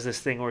 does this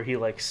thing where he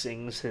like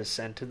sings his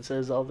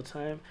sentences all the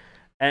time.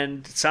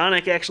 And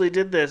Sonic actually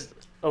did this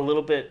a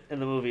little bit in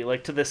the movie,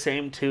 like to the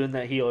same tune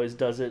that he always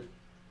does it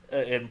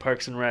in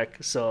Parks and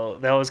Rec. So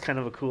that was kind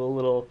of a cool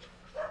little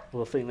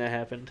little thing that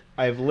happened.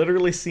 I've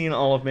literally seen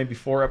all of maybe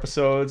 4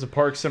 episodes of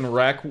Parks and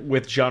Rec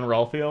with John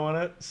Ralphio in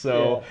it,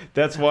 so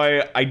that's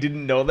why I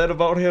didn't know that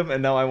about him,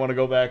 and now I want to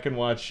go back and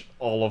watch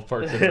all of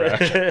Parks and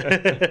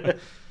Rec.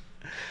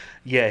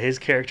 Yeah, his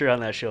character on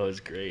that show is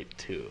great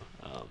too.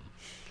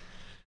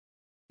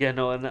 Yeah,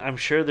 no, and I'm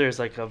sure there's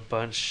like a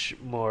bunch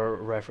more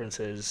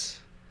references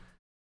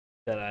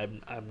that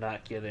I'm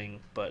not getting,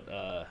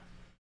 but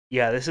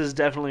yeah, this is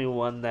definitely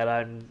one that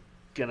I'm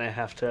gonna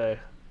have to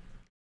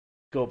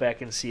go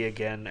back and see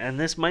again. And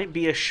this might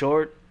be a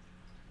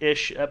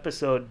short-ish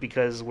episode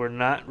because we're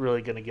not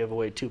really gonna give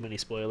away too many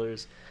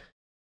spoilers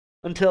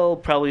until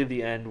probably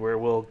the end, where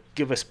we'll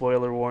give a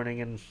spoiler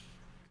warning and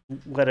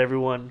let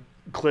everyone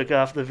click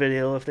off the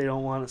video if they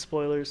don't want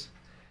spoilers.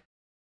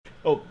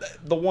 Oh,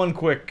 the one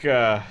quick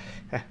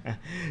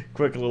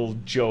little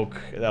joke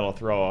that I'll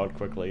throw out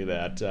quickly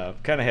that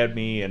kind of had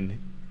me and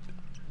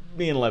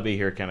Levy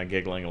here kind of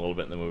giggling a little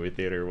bit in the movie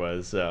theater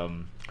was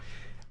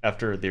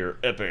after their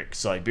epic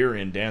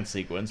Siberian dance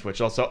sequence,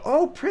 which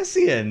also,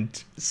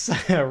 prescient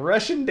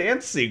Russian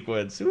dance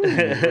sequence. Ooh,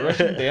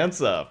 Russian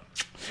dance up.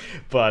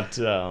 But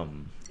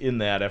in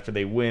that, after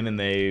they win, and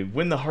they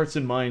win the hearts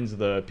and minds of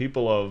the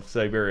people of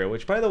Siberia,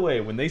 which, by the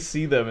way, when they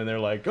see them and they're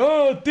like,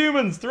 oh,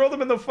 demons, throw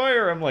them in the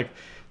fire, I'm like,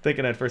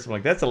 thinking at first, I'm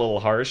like, that's a little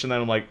harsh, and then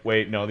I'm like,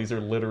 wait, no, these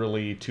are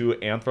literally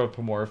 2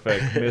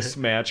 anthropomorphic,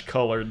 mismatched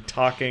colored,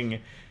 talking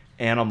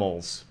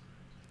animals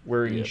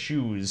wearing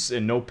shoes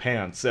and no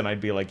pants, and I'd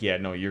be like, yeah,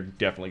 no, you're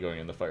definitely going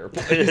in the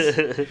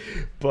fireplace.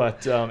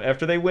 But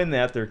after they win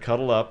that, they're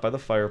cuddled up by the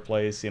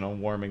fireplace,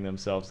 warming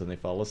themselves, and they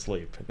fall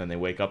asleep. And then they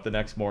wake up the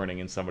next morning,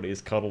 and somebody has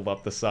cuddled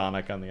up the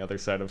Sonic on the other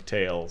side of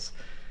Tails.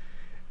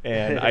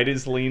 And I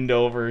just leaned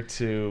over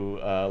to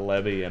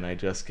Levy, and I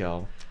just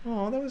go,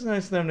 oh, that was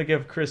nice of them to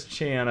give Chris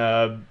Chan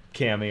a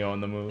cameo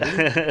in the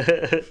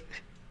movie.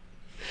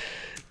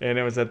 And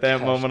it was at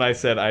that moment I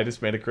said, I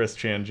just made a Chris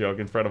Chan joke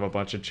in front of a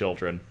bunch of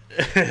children.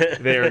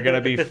 They are going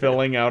to be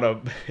filling out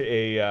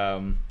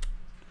an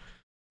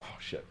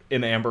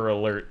Amber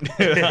Alert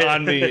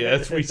on me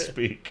as we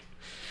speak.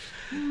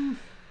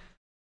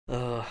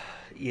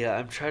 Yeah,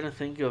 I'm trying to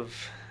think of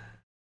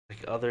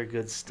like other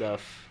good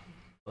stuff,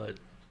 but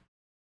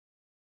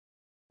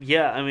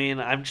yeah, I mean,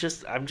 I'm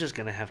just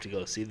gonna have to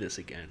go see this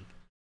again,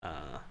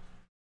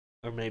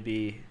 or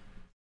maybe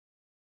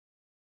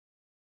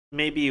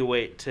you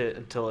wait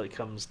until it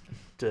comes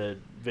to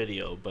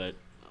video, but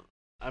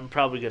I'm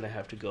probably gonna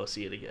have to go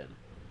see it again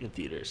in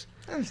theaters.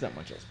 There's not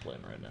much else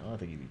playing right now. I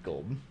think you'd be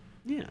golden.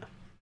 Yeah,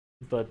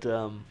 but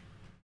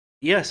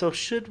yeah. So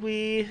should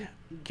we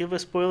give a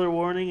spoiler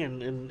warning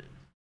and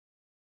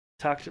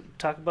talk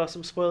about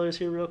some spoilers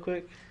here real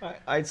quick?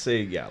 I'd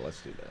say yeah.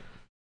 Let's do that.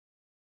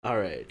 All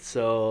right.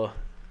 So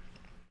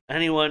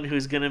anyone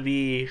who's gonna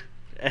be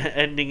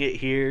ending it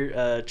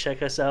here,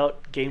 check us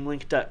out.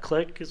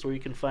 Gamelink.click is where you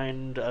can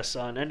find us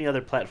on any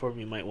other platform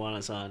you might want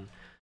us on.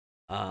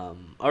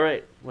 All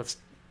right, let's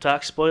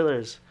talk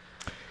spoilers.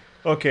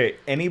 Okay,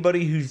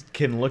 anybody who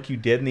can look you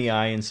dead in the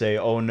eye and say,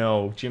 oh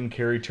no, Jim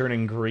Carrey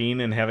turning green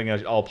and having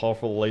an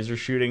all-powerful laser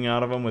shooting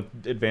out of him with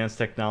advanced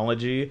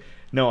technology,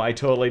 no, I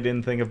totally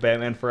didn't think of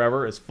Batman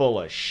Forever, is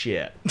full of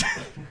shit.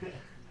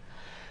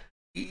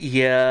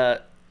 Yeah.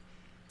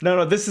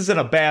 No, this isn't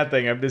a bad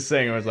thing. I'm just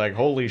saying, I was like,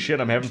 holy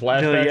shit, I'm having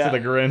flashbacks to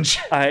the Grinch.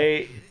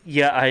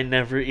 I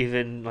never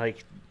even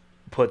like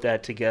put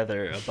that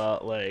together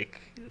about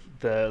like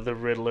the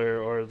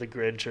Riddler or the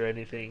Grinch or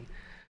anything.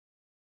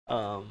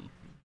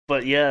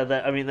 But yeah,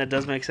 that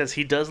does make sense.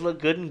 He does look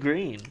good in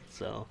green,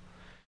 so.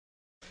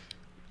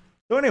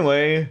 So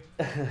anyway,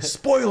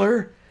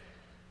 spoiler,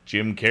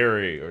 Jim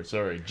Robotnik.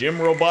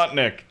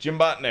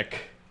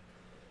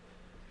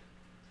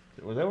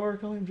 Was that what we're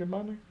calling him, Jim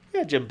Botnick?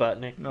 Yeah, Jim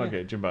Botnick. Okay,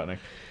 yeah. Jim Botnick.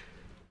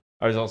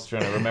 I was also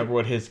trying to remember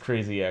what his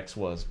crazy ex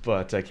was,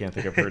 but I can't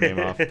think of her name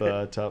off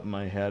the top of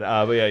my head.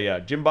 But yeah,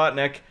 Jim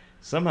Botnick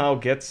somehow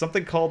gets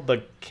something called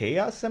the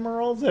Chaos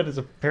Emeralds that is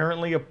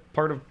apparently a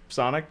part of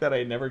Sonic that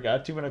I never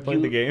got to when I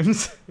played the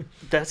games.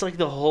 That's like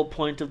the whole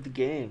point of the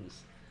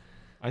games.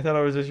 I thought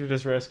you're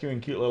just rescuing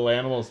cute little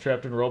animals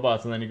trapped in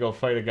robots, and then you go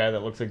fight a guy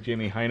that looks like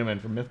Jamie Heineman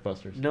from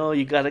Mythbusters. No,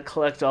 you got to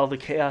collect all the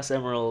Chaos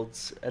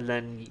Emeralds, and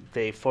then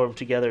they form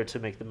together to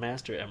make the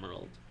Master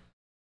Emerald.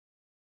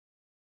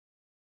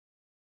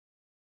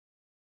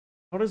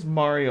 How does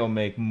Mario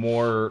make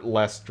more or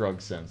less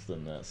drug sense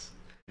than this?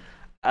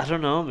 I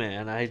don't know,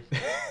 man.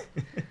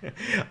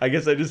 I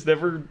guess I just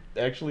never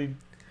actually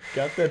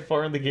got that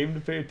far in the game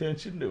to pay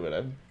attention to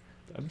it.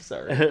 I'm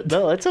sorry.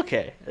 No, it's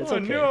okay. It's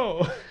okay.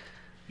 No.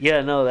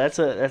 Yeah, no, that's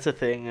a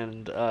thing,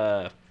 and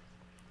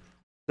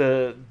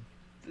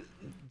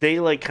they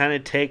like kind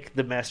of take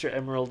the Master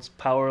Emerald's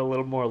power a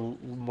little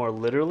more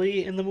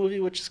literally in the movie,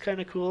 which is kind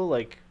of cool.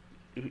 Like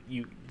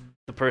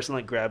the person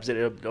like grabs it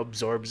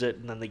absorbs it,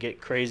 and then they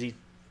get crazy,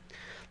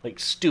 like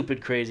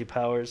stupid crazy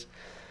powers.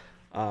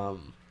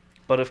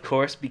 But of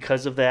course,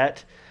 because of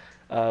that,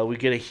 we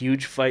get a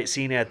huge fight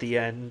scene at the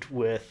end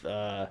with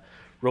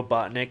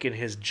Robotnik and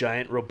his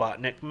giant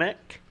Robotnik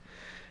mech,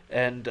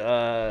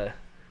 and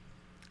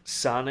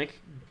Sonic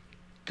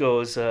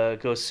goes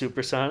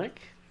supersonic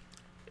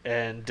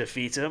and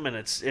defeats him, and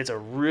it's a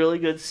really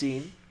good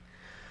scene.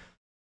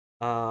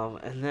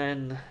 And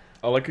then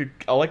All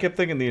I kept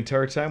thinking the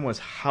entire time was,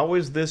 how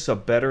is this a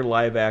better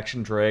live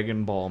action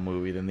Dragon Ball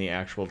movie than the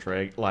actual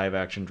live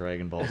action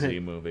Dragon Ball Z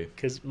movie?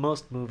 because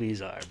most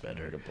movies are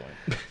better. Good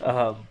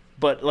point.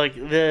 But like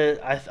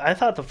I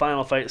thought the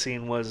final fight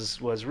scene was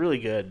really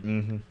good.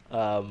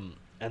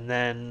 And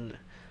then,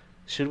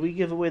 should we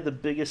give away the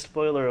biggest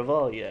spoiler of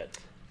all yet?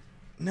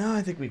 No,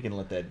 I think we can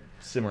let that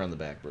simmer on the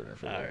back burner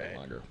for a little bit right.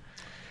 longer.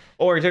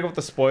 Or you take up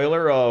the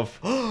spoiler of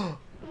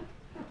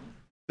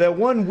that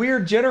one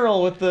weird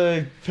general with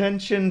the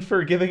pension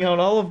for giving out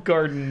Olive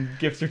Garden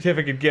gift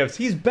certificate gifts.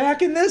 He's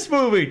back in this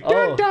movie. Oh.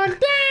 Dun, dun, dun!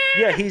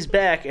 Yeah, he's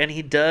back, and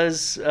he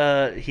does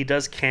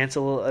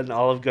cancel an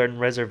Olive Garden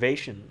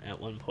reservation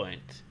at one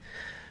point.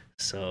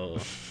 So,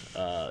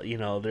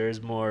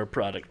 there's more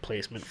product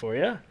placement for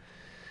you.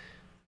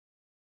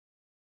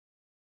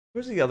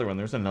 Where's the other one?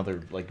 There's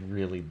another like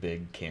really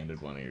big candid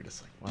one, and you're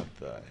just like, what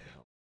the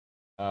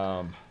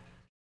hell?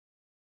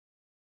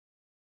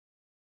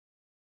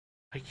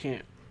 I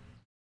can't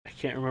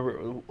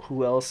remember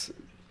who else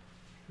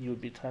you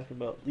would be talking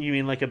about. You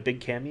mean like a big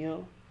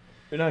cameo?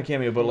 Not a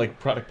cameo, but like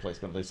product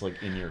placement that's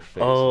like in your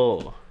face.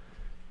 Oh.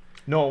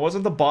 No, it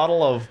wasn't the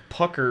bottle of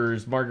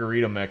Pucker's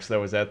margarita mix that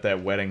was at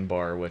that wedding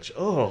bar, which,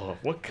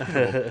 what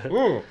kind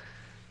of...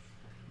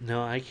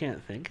 No, I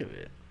can't think of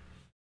it.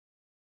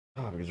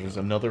 Oh, because there's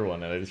another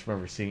one, and I just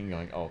remember seeing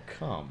going, oh,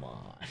 come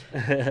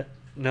on.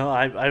 No,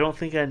 I don't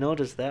think I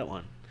noticed that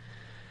one.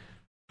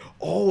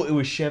 Oh, it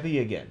was Chevy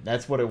again.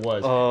 That's what it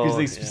was. Because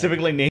they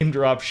specifically name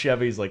drop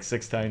Chevys like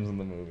 6 times in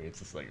the movie. It's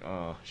just like,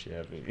 oh,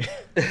 Chevy.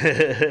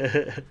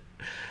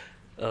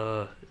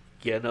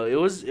 Yeah, no, it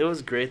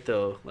was great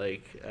though.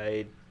 Like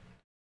I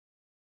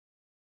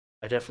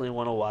definitely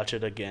want to watch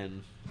it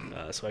again,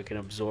 so I can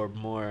absorb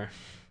more.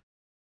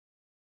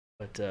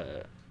 But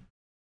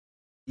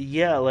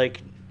yeah,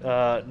 like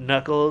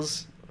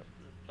Knuckles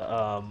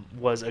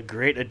was a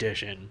great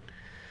addition.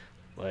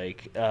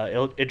 Like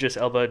Idris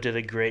Elba did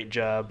a great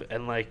job,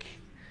 and like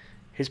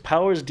his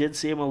powers did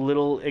seem a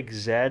little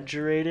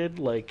exaggerated.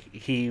 Like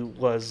he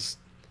was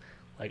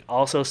like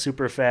also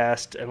super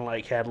fast and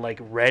like had like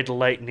red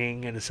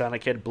lightning, and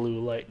Sonic had blue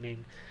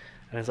lightning.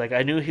 And it's like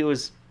I knew he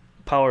was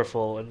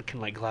powerful and can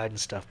like glide and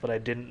stuff, but I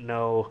didn't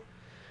know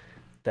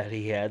that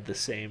he had the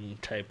same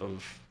type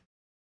of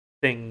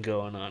thing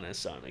going on as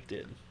Sonic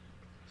did.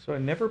 So I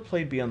never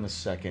played beyond the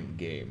second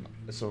game.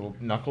 So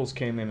Knuckles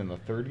came in the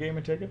third game,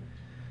 I take it?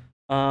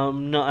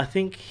 No, I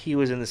think he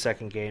was in the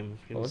second game.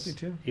 Was he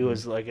too? He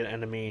was like an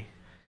enemy.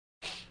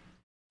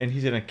 And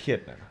he's in a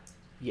kit now.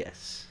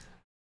 Yes.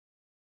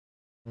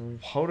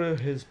 How do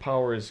his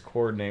powers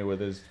coordinate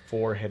with his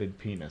 4-headed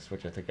penis,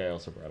 which I think I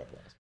also brought up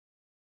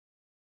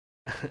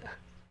last?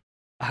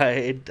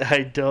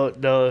 I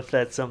don't know if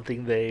that's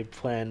something they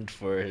planned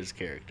for his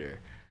character.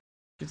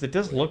 Because it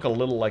does look a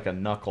little like a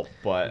knuckle,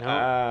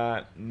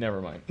 but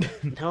never mind.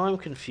 Now I'm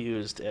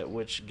confused at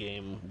which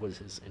game was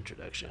his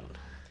introduction.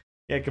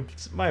 Yeah,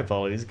 my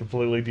apologies.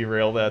 Completely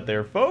derailed that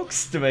there,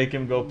 folks, to make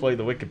him go play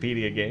the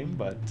Wikipedia game,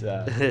 but...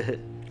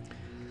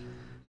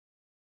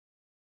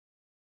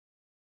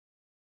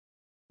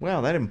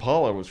 Wow, that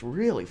Impala was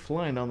really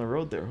flying down the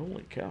road there.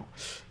 Holy cow.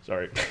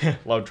 Sorry.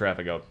 Loud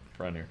traffic out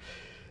front here.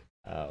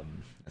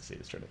 Let's see.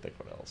 Just trying to think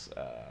what else.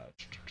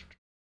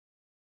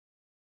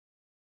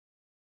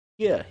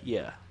 Yeah.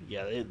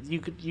 You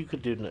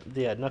could do.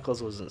 Yeah,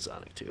 Knuckles was in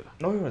Sonic 2.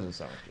 No, he wasn't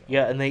Sonic 2.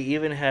 Yeah, and they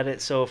even had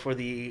it so for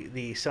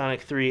the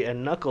Sonic 3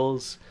 and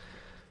Knuckles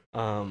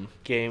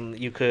game,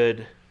 you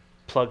could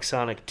plug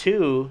Sonic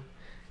 2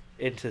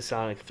 into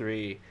Sonic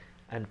 3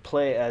 and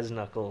play as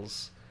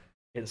Knuckles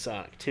in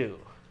Sonic 2.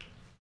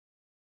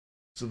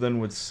 So then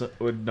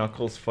would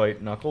Knuckles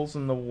fight Knuckles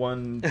in the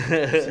one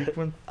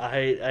sequence?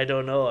 I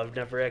don't know. I've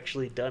never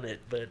actually done it,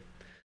 but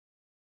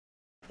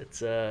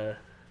it's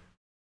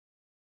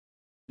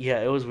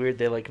yeah, it was weird.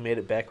 They like made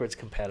it backwards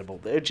compatible.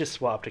 They just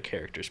swapped a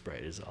character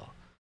sprite is all.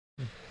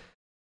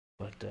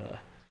 But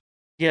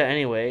yeah,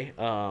 anyway,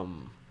 all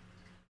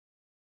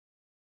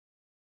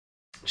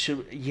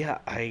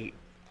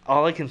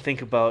I can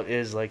think about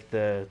is like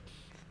the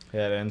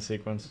end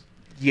sequence.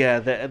 Yeah,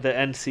 the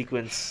end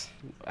sequence,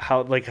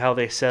 how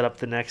they set up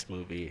the next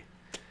movie.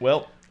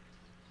 Well,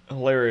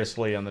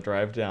 hilariously on the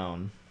drive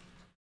down,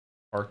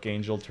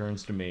 Archangel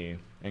turns to me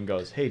and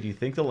goes, "Hey, do you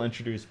think they'll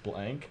introduce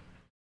blank?"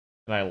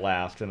 And I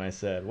laughed and I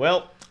said,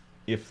 "Well,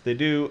 if they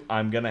do,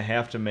 I'm gonna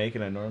have to make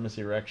an enormous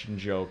erection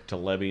joke to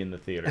Levy in the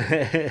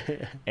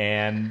theater."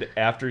 And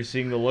after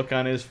seeing the look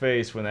on his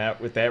face with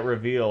that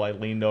reveal, I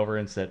leaned over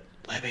and said,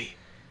 "Levy,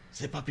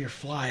 zip up your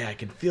fly. I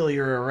can feel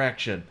your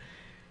erection."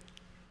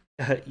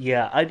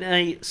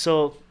 Yeah,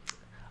 so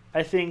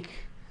I think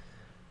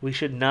we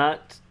should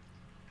not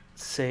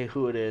say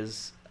who it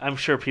is. I'm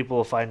sure people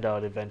will find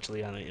out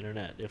eventually on the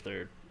internet if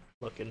they're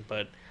looking,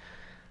 but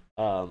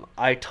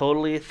I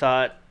totally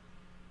thought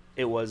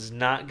it was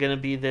not going to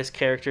be this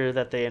character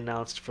that they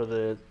announced for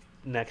the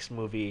next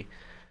movie.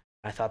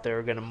 I thought they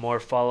were gonna more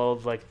follow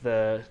like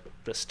the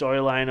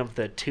storyline of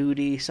the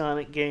 2D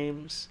Sonic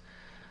games.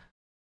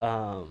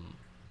 Um,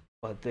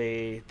 but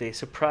they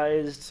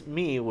surprised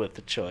me with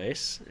the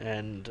choice,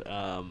 and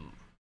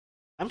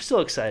I'm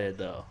still excited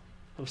though.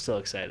 I'm still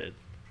excited.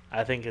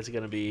 I think it's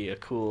gonna be a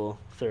cool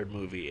third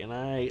movie, and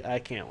I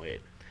can't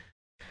wait.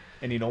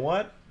 And you know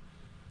what?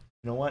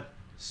 You know what?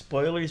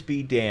 Spoilers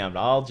be damned.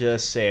 I'll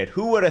just say it.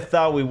 Who would have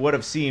thought we would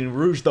have seen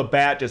Rouge the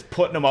Bat just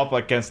putting him up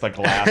against the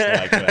glass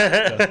like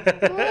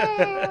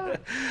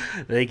that?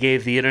 They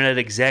gave the internet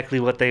exactly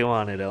what they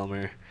wanted,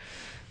 Elmer.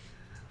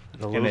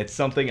 And it's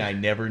something I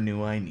never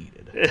knew I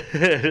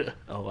needed.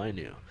 Oh, I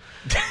knew.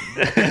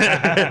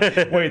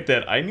 Wait,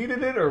 that I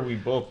needed it, or we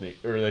both need,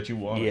 or that you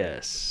wanted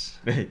yes.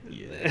 it?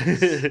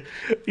 Yes.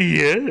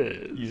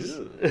 Yes.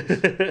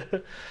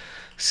 Yes.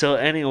 So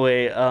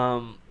anyway,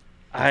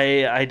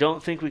 I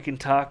don't think we can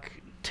talk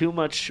too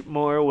much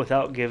more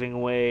without giving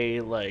away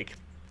like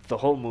the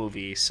whole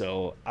movie,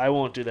 so I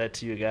won't do that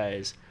to you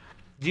guys.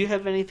 Do you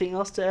have anything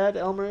else to add,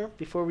 Elmer,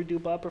 before we do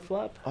Bop or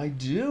Flop? I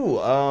do.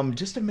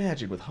 Just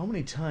imagine with how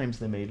many times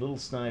they made little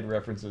snide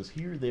references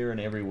here, there, and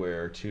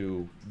everywhere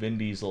to Vin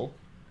Diesel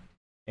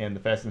and the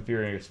Fast and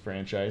Furious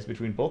franchise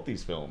between both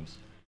these films.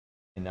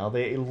 And now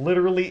they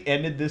literally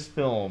ended this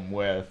film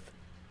with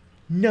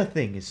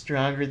nothing is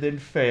stronger than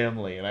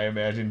family. And I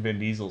imagine Vin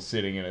Diesel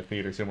sitting in a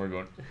theater somewhere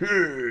going,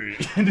 hey!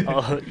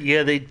 Oh,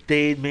 yeah,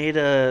 they made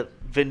a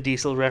Vin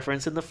Diesel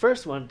reference in the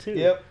first one, too.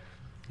 Yep.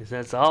 Because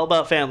that's all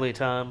about family,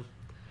 Tom.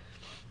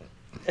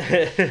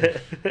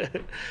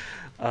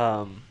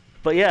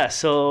 But yeah,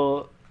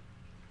 so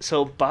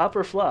Bop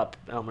or Flop,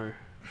 Elmer?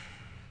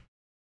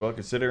 Well,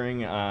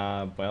 considering,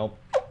 well,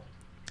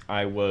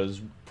 I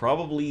was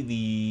probably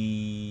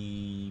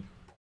the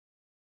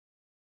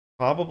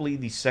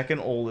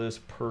second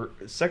oldest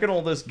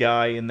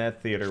guy in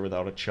that theater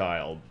without a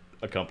child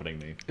accompanying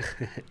me.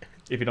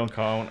 If you don't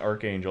count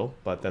Archangel,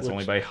 but that's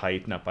only by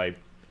height, not by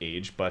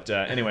age. But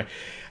anyway,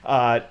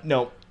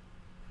 no.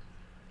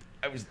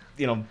 I was,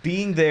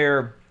 being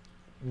there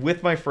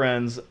with my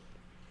friends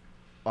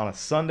on a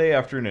Sunday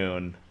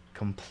afternoon,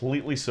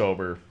 completely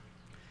sober.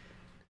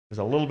 There's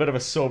a little bit of a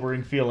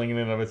sobering feeling in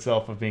and of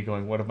itself of me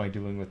going, what am I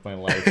doing with my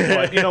life?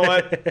 But you know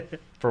what?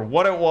 For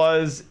what it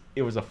was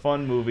a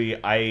fun movie.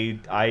 I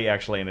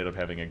actually ended up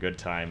having a good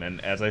time. And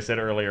as I said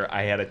earlier,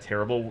 I had a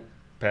terrible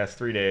past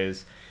 3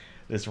 days.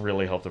 This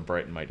really helped to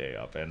brighten my day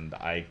up. And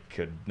I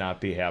could not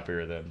be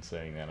happier than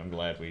saying that. I'm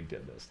glad we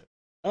did this.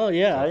 Oh,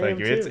 yeah, so thank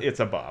you. Too. It's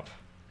a bop.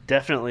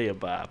 Definitely a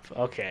bop.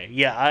 Okay.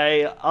 Yeah,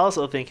 I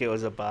also think it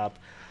was a bop.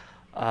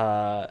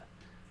 I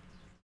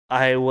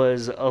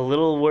was a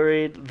little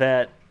worried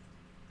that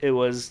it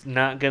was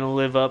not going to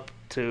live up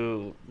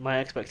to my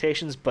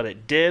expectations, but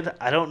it did.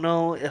 I don't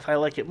know if I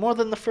like it more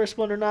than the first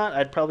one or not.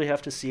 I'd probably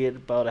have to see it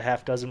about a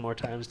half dozen more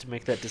times to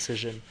make that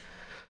decision.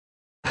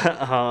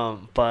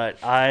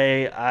 But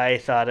I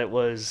thought it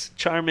was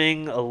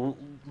charming,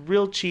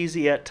 real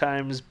cheesy at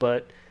times,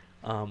 but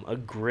a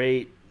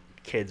great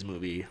kids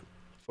movie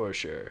for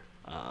sure.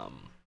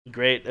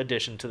 Great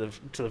addition to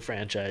the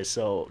franchise.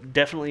 So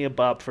definitely a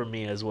bop for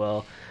me as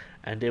well,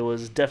 and it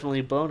was definitely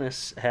a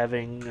bonus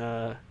having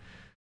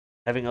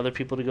other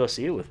people to go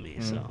see it with me.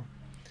 So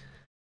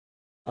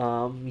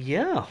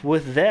yeah,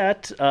 with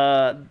that,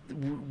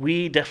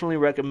 we definitely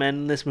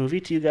recommend this movie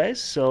to you guys.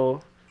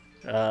 So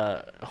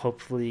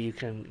hopefully you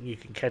can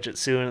catch it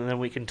soon, and then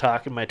we can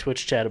talk in my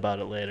Twitch chat about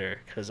it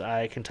later, because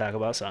I can talk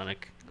about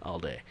Sonic all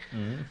day.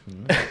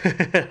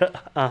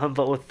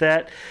 But with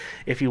that,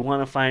 if you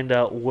want to find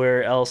out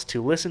where else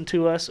to listen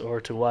to us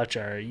or to watch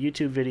our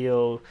YouTube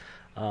video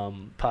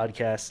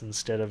podcasts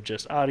instead of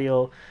just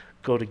audio,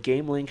 go to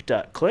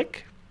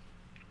gamelink.click.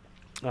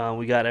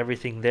 We got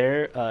everything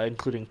there,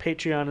 including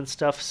Patreon and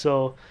stuff.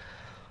 So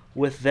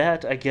with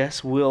that, I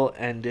guess we'll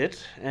end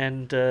it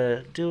and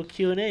do a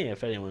Q&A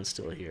if anyone's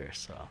still here.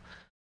 So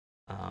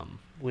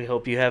we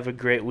hope you have a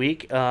great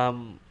week.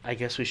 I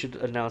guess we should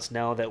announce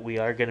now that we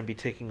are going to be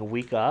taking a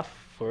week off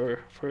for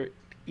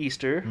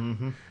Easter.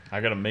 I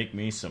got to make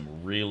me some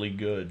really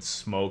good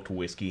smoked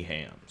whiskey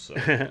ham. So.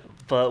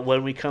 But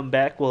when we come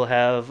back, we'll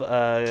have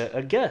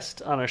a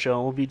guest on our show,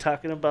 and we'll be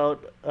talking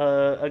about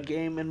a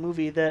game and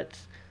movie that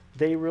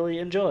they really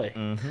enjoy.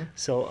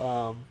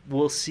 So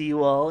we'll see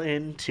you all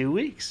in 2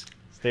 weeks.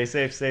 Stay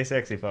safe, stay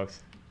sexy,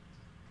 folks.